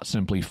 not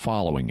simply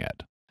following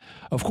it.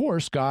 Of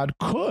course, God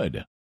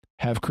could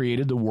have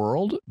created the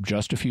world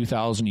just a few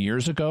thousand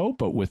years ago,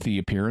 but with the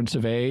appearance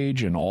of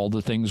age and all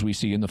the things we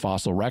see in the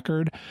fossil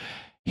record,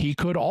 he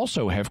could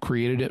also have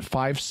created it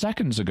 5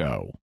 seconds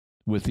ago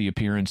with the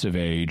appearance of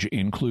age,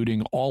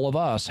 including all of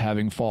us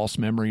having false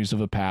memories of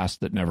a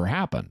past that never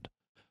happened.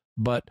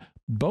 But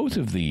both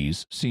of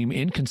these seem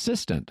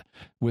inconsistent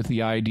with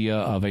the idea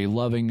of a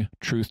loving,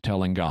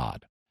 truth-telling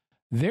God.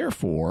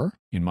 Therefore,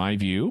 in my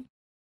view,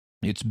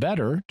 it's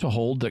better to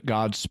hold that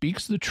God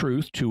speaks the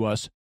truth to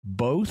us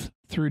both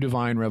through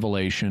divine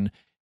revelation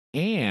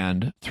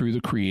and through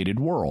the created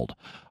world,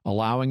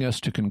 allowing us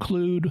to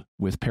conclude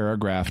with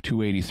paragraph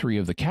 283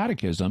 of the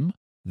Catechism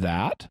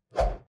that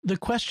the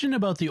question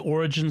about the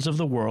origins of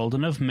the world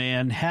and of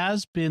man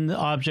has been the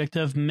object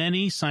of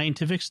many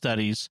scientific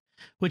studies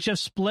which have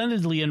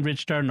splendidly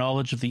enriched our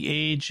knowledge of the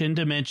age and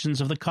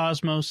dimensions of the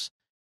cosmos,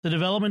 the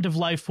development of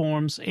life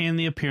forms, and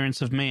the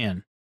appearance of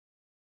man.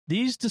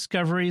 These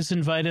discoveries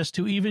invite us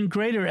to even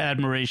greater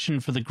admiration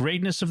for the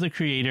greatness of the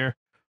Creator,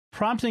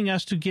 prompting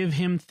us to give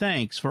him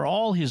thanks for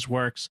all his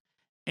works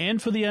and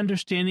for the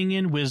understanding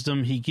and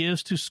wisdom he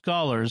gives to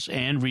scholars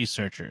and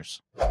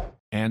researchers.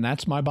 And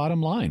that's my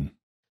bottom line.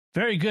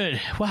 Very good.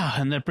 Wow.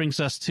 And that brings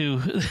us to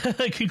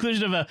the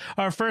conclusion of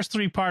our first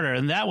three-parter,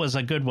 and that was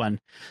a good one.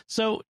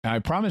 So I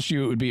promised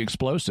you it would be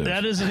explosive.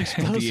 That is an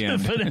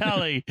explosive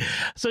finale.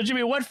 So,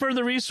 Jimmy, what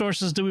further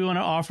resources do we want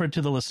to offer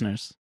to the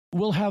listeners?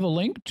 We'll have a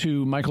link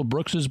to Michael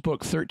Brooks's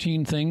book,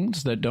 13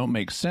 Things That Don't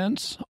Make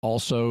Sense.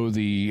 Also,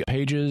 the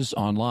pages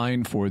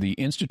online for the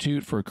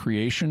Institute for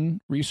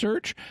Creation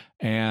Research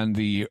and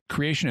the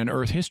Creation and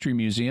Earth History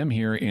Museum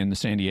here in the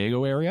San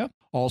Diego area.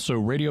 Also,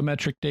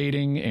 radiometric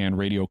dating and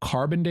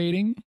radiocarbon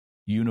dating,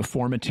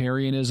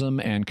 uniformitarianism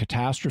and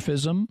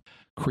catastrophism,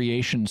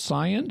 creation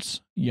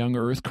science, young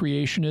Earth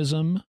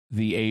creationism,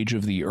 the age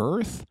of the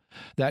Earth,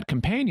 that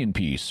companion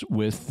piece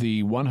with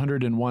the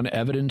 101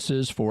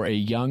 evidences for a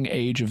young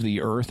age of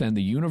the Earth and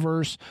the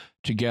universe,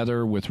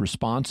 together with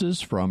responses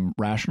from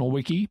Rational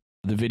Wiki,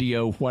 the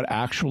video What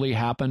Actually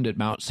Happened at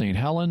Mount St.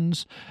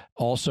 Helens,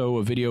 also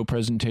a video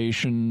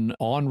presentation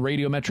on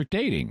radiometric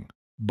dating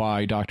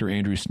by Dr.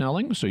 Andrew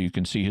Snelling, so you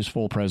can see his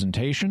full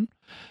presentation.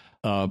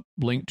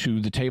 Link to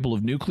the table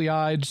of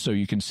nuclides, so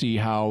you can see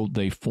how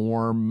they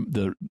form,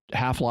 the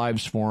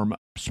half-lives form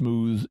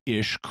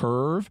smooth-ish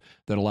curve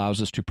that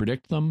allows us to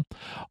predict them.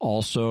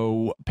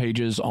 Also,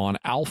 pages on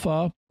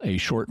alpha, a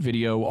short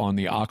video on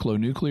the Oklo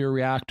nuclear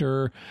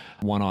reactor,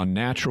 one on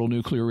natural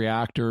nuclear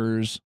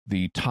reactors,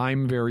 the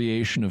time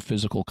variation of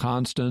physical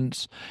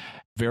constants,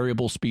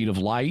 variable speed of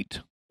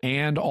light,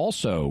 and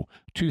also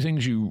two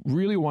things you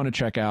really want to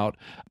check out: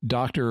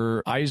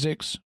 Dr.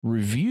 Isaac's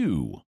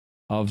review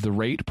of the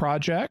RATE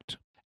project,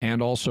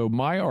 and also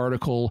my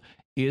article,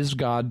 Is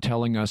God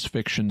Telling Us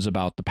Fictions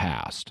About the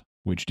Past?,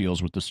 which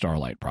deals with the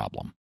Starlight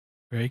problem.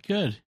 Very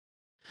good.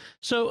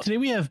 So today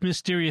we have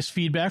mysterious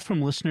feedback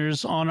from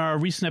listeners on our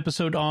recent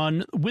episode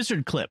on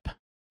Wizard Clip.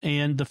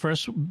 And the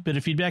first bit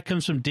of feedback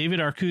comes from David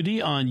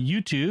Arcudi on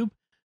YouTube,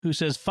 who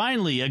says,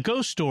 finally, a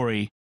ghost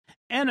story.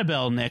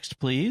 Annabelle next,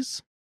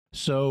 please.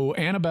 So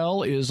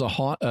Annabelle is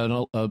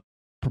a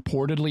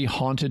purportedly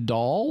haunted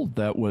doll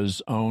that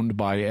was owned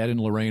by Ed and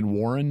Lorraine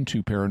Warren,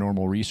 two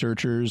paranormal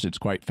researchers. It's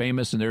quite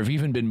famous, and there have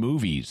even been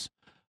movies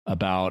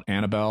about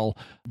Annabelle,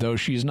 though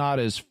she's not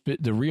as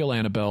the real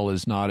Annabelle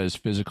is not as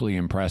physically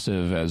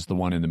impressive as the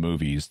one in the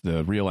movies.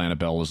 The real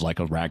Annabelle is like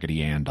a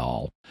Raggedy Ann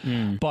doll,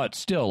 but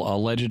still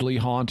allegedly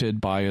haunted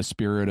by a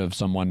spirit of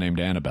someone named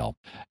Annabelle.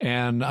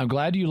 And I'm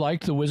glad you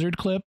liked the Wizard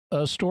Clip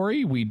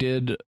story. We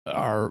did,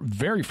 our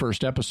very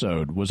first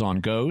episode was on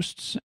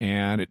ghosts,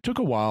 and it took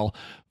a while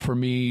for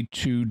me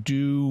to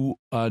do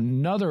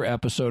another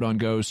episode on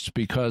ghosts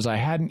because I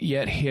hadn't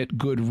yet hit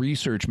good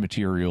research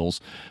materials,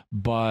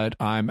 but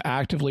I'm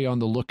actively on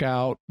the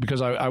lookout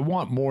because I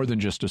want more than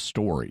just a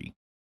story,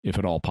 if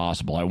at all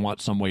possible. I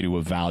want some way to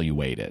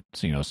evaluate it,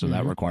 so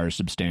that requires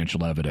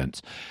substantial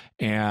evidence.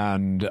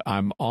 And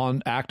I'm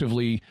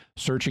actively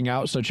searching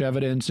out such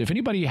evidence. If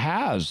anybody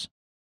has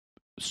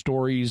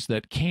stories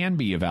that can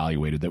be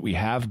evaluated, that we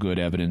have good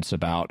evidence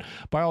about,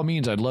 by all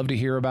means, I'd love to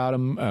hear about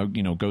them,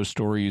 ghost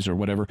stories or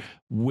whatever,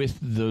 with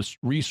those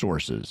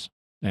resources,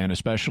 and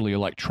especially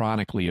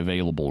electronically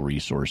available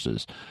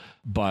resources.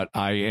 But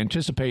I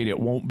anticipate it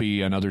won't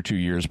be another 2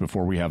 years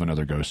before we have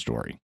another ghost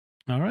story.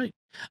 All right.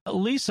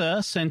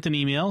 Lisa sent an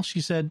email.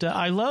 She said,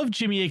 I love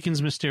Jimmy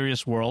Akin's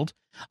Mysterious World.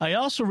 I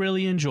also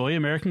really enjoy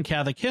American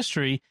Catholic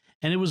history,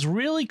 and it was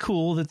really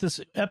cool that this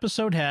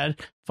episode had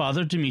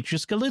Father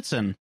Demetrius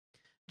Gallitzin.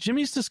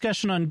 Jimmy's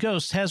discussion on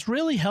ghosts has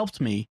really helped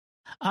me.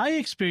 I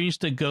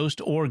experienced a ghost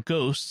or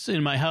ghosts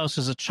in my house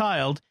as a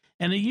child,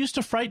 and it used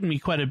to frighten me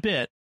quite a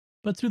bit.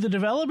 But through the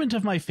development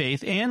of my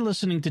faith and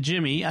listening to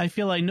Jimmy, I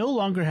feel I no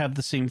longer have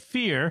the same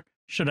fear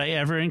should I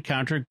ever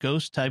encounter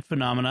ghost-type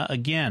phenomena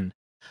again.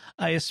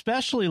 I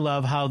especially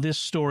love how this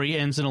story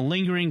ends in a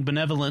lingering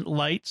benevolent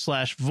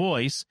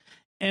light/voice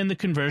and the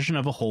conversion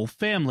of a whole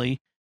family,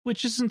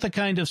 which isn't the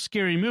kind of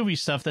scary movie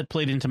stuff that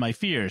played into my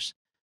fears.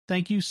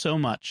 Thank you so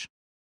much.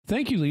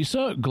 Thank you,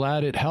 Lisa.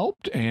 Glad it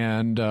helped,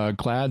 and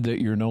glad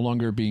that you're no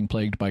longer being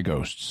plagued by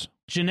ghosts.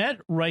 Jeanette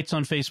writes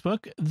on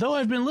Facebook, though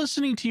I've been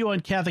listening to you on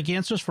Catholic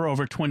Answers for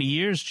over 20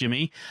 years,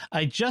 Jimmy,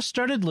 I just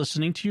started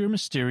listening to your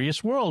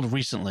Mysterious World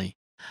recently.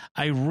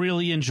 I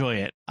really enjoy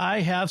it. I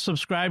have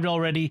subscribed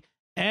already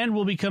and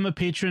will become a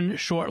patron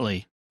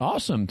shortly.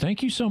 Awesome.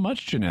 Thank you so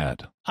much,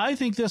 Jeanette. I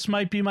think this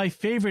might be my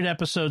favorite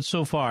episode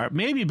so far,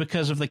 maybe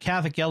because of the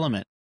Catholic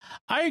element.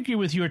 I agree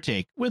with your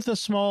take, with a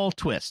small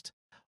twist.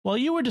 While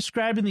you were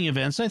describing the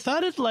events, I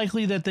thought it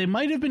likely that they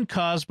might have been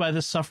caused by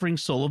the suffering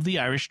soul of the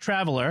Irish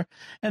traveler,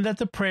 and that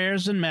the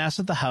prayers and Mass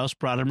at the house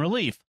brought him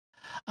relief.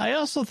 I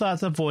also thought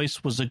the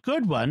voice was a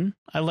good one.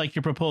 I like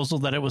your proposal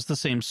that it was the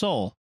same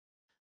soul.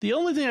 The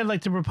only thing I'd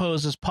like to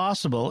propose as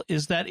possible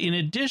is that in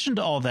addition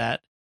to all that,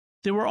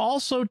 there were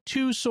also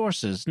two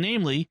sources,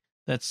 namely,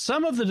 that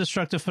some of the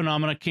destructive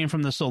phenomena came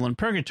from the soul in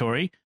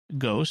purgatory,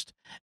 ghost,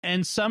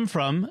 and some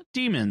from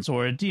demons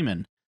or a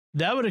demon.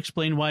 That would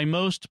explain why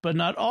most, but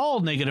not all,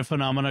 negative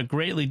phenomena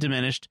greatly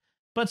diminished,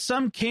 but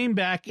some came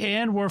back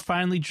and were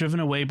finally driven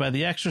away by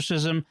the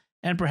exorcism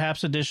and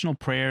perhaps additional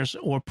prayers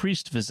or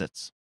priest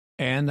visits.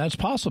 And that's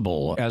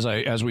possible.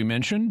 As we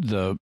mentioned,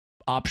 the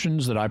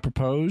options that I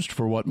proposed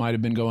for what might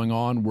have been going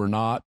on were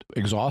not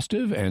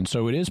exhaustive, and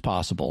so it is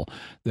possible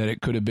that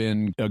it could have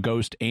been a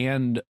ghost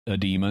and a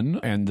demon,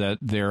 and that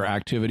their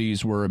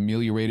activities were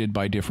ameliorated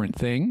by different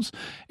things,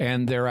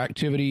 and their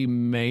activity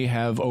may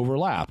have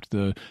overlapped.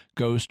 The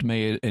ghost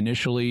may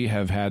initially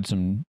have had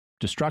some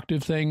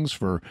destructive things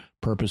for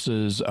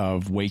purposes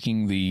of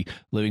waking the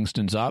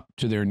Livingstons up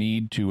to their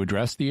need to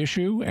address the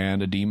issue,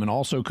 and a demon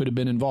also could have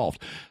been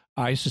involved.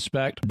 I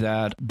suspect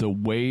that the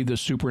way the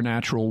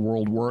supernatural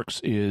world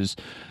works is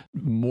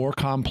more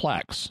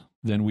complex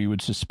than we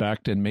would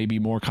suspect, and maybe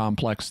more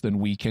complex than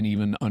we can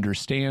even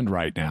understand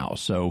right now.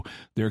 So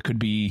there could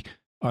be,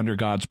 under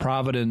God's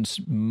providence,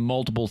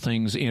 multiple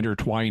things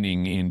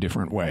intertwining in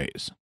different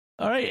ways.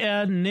 All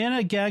right,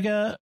 Nana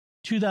Gaga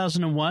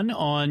 2001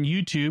 on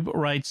YouTube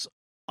writes,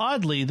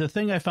 oddly, the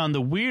thing I found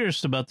the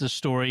weirdest about this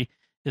story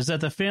is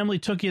that the family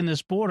took in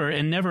this boarder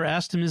and never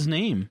asked him his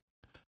name.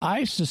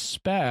 I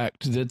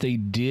suspect that they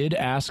did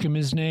ask him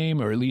his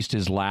name, or at least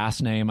his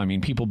last name. I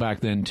mean, people back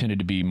then tended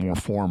to be more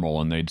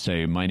formal, and they'd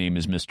say, my name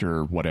is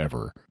Mr.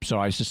 Whatever. So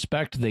I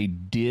suspect they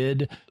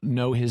did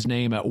know his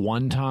name at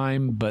one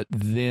time, but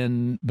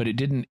it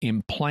didn't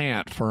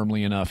implant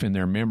firmly enough in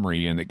their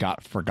memory, and it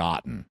got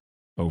forgotten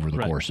over the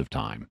course of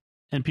time.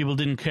 And people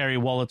didn't carry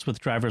wallets with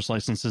driver's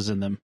licenses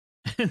in them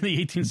in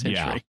the 18th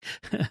century.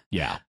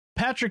 Yeah.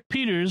 Patrick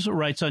Peters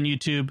writes on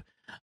YouTube,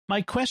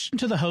 my question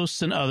to the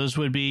hosts and others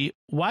would be,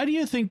 why do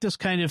you think this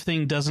kind of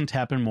thing doesn't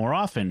happen more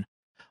often?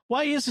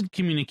 Why isn't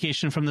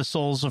communication from the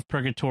souls of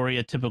purgatory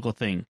a typical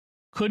thing?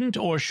 Couldn't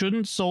or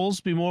shouldn't souls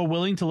be more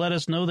willing to let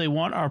us know they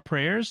want our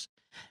prayers?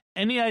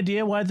 Any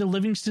idea why the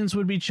Livingstons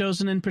would be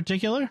chosen in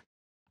particular?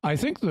 I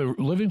think the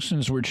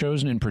Livingstons were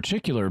chosen in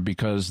particular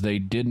because they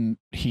didn't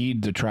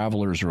heed the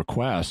traveler's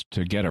request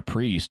to get a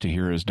priest to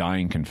hear his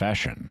dying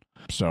confession.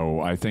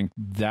 So I think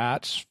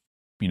that's,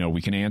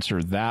 we can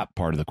answer that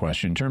part of the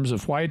question. In terms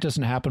of why it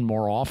doesn't happen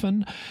more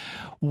often,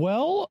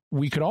 well,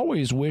 we could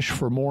always wish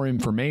for more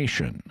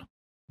information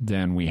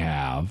than we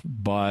have,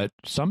 but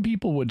some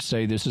people would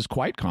say this is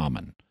quite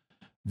common,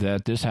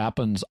 that this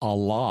happens a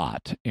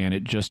lot and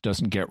it just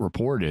doesn't get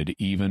reported.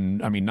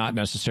 Not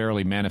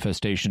necessarily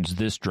manifestations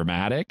this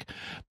dramatic,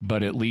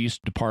 but at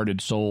least departed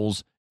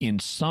souls in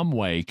some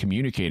way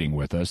communicating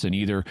with us, and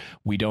either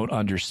we don't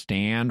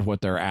understand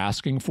what they're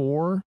asking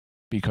for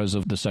because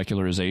of the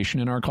secularization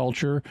in our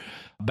culture.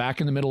 Back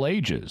in the Middle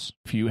Ages,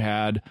 if you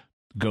had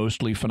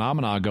ghostly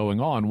phenomena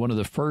going on, one of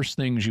the first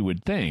things you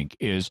would think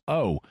is,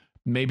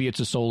 maybe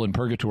it's a soul in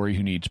purgatory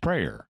who needs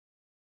prayer.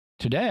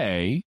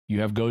 Today,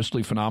 you have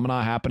ghostly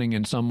phenomena happening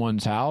in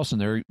someone's house,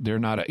 and they're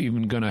not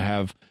even going to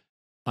have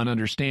an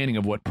understanding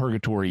of what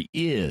purgatory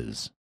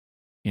is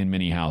in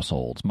many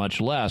households,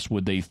 much less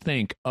would they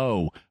think,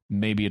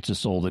 maybe it's a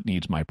soul that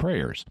needs my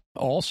prayers.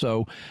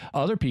 Also,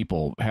 other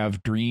people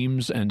have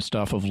dreams and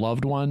stuff of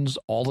loved ones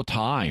all the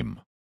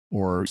time,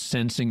 or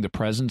sensing the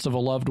presence of a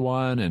loved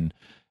one, and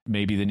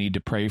maybe the need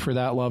to pray for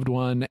that loved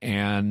one,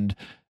 and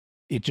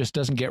it just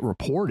doesn't get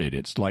reported.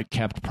 It's like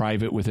kept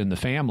private within the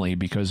family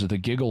because of the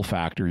giggle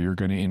factor you're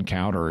going to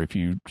encounter if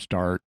you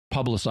start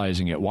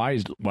publicizing it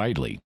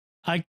widely.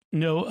 I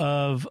know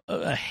of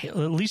at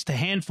least a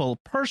handful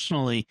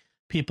personally,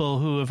 people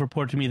who have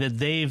reported to me that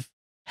they've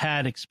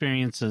had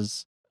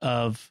experiences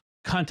of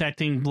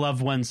contacting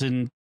loved ones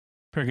in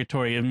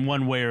purgatory in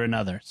one way or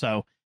another.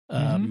 So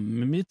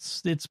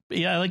it's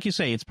like you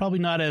say, it's probably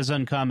not as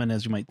uncommon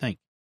as you might think.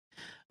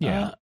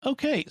 Yeah.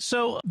 Okay,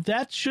 so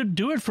that should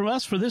do it for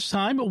us for this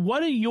time.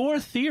 What are your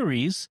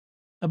theories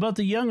about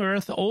the young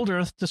Earth, old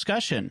Earth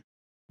discussion?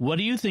 What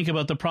do you think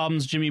about the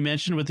problems Jimmy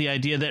mentioned with the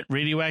idea that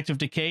radioactive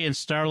decay and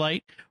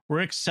Starlight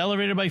were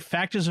accelerated by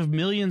factors of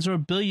millions or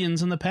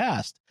billions in the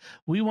past?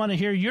 We want to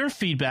hear your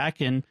feedback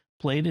and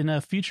play it in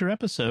a future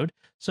episode.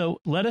 So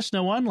let us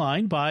know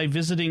online by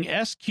visiting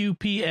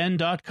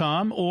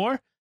sqpn.com or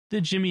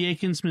the Jimmy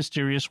Akin's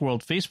Mysterious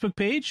World Facebook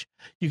page.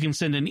 You can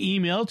send an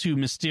email to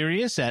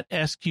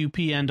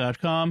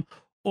mysterious@sqpn.com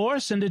or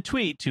send a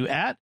tweet to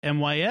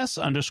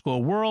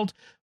 @MYS_world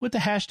with the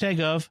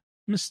hashtag of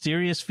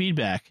mysterious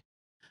feedback.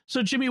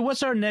 So, Jimmy,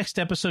 what's our next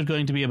episode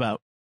going to be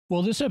about?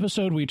 Well, this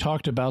episode we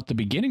talked about the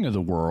beginning of the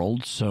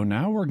world, so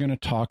now we're going to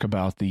talk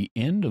about the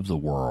end of the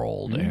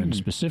world, and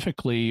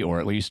specifically,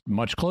 or at least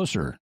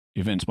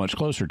events much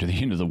closer to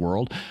the end of the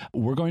world.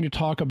 We're going to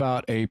talk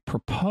about a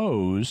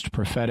proposed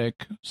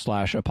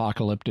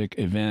prophetic/apocalyptic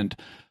event,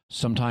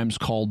 sometimes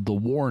called the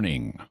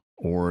warning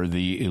or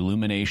the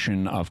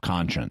illumination of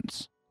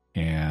conscience.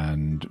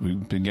 And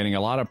we've been getting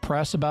a lot of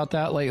press about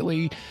that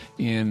lately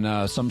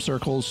in some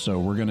circles, so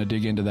we're going to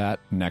dig into that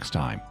next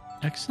time.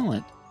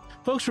 Excellent.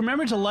 Folks,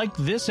 remember to like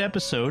this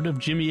episode of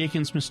Jimmy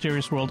Akin's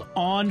Mysterious World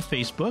on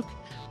Facebook,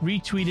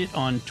 retweet it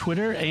on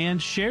Twitter,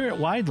 and share it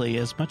widely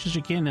as much as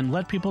you can, and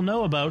let people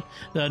know about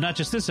not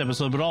just this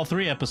episode, but all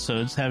 3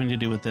 episodes having to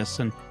do with this,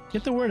 and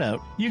get the word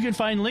out. You can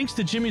find links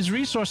to Jimmy's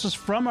resources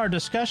from our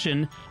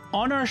discussion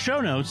on our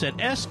show notes at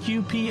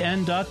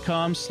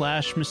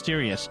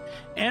sqpn.com/mysterious.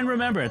 And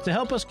remember, to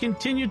help us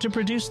continue to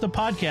produce the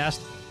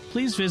podcast,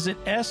 please visit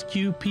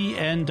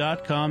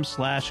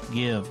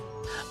sqpn.com/give.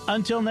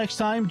 Until next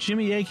time,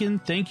 Jimmy Akin,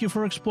 thank you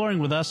for exploring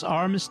with us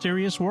our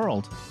mysterious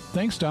world.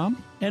 Thanks,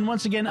 Dom. And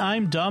once again,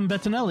 I'm Dom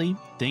Bettinelli.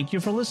 Thank you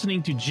for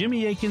listening to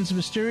Jimmy Akin's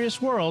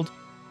Mysterious World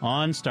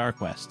on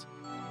StarQuest.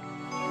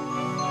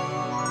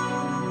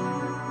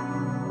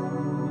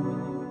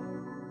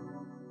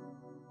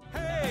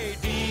 Hey,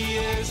 D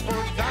is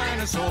for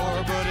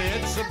dinosaur, but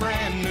it's a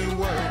brand new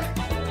word.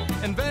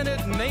 Invented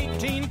in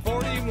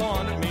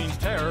 1841, it means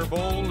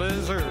terrible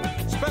lizard.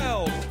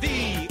 Spelled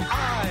D-I-N-O-S-A-U-R.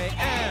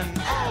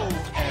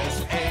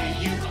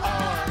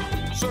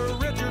 Sir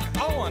Richard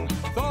Owen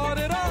thought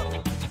it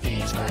up.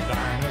 D's for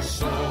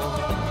dinosaur.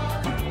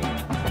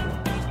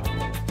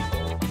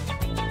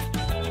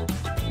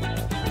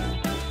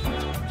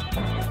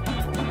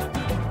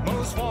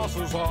 Most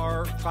fossils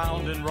are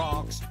found in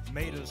rocks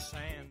made of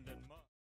sand.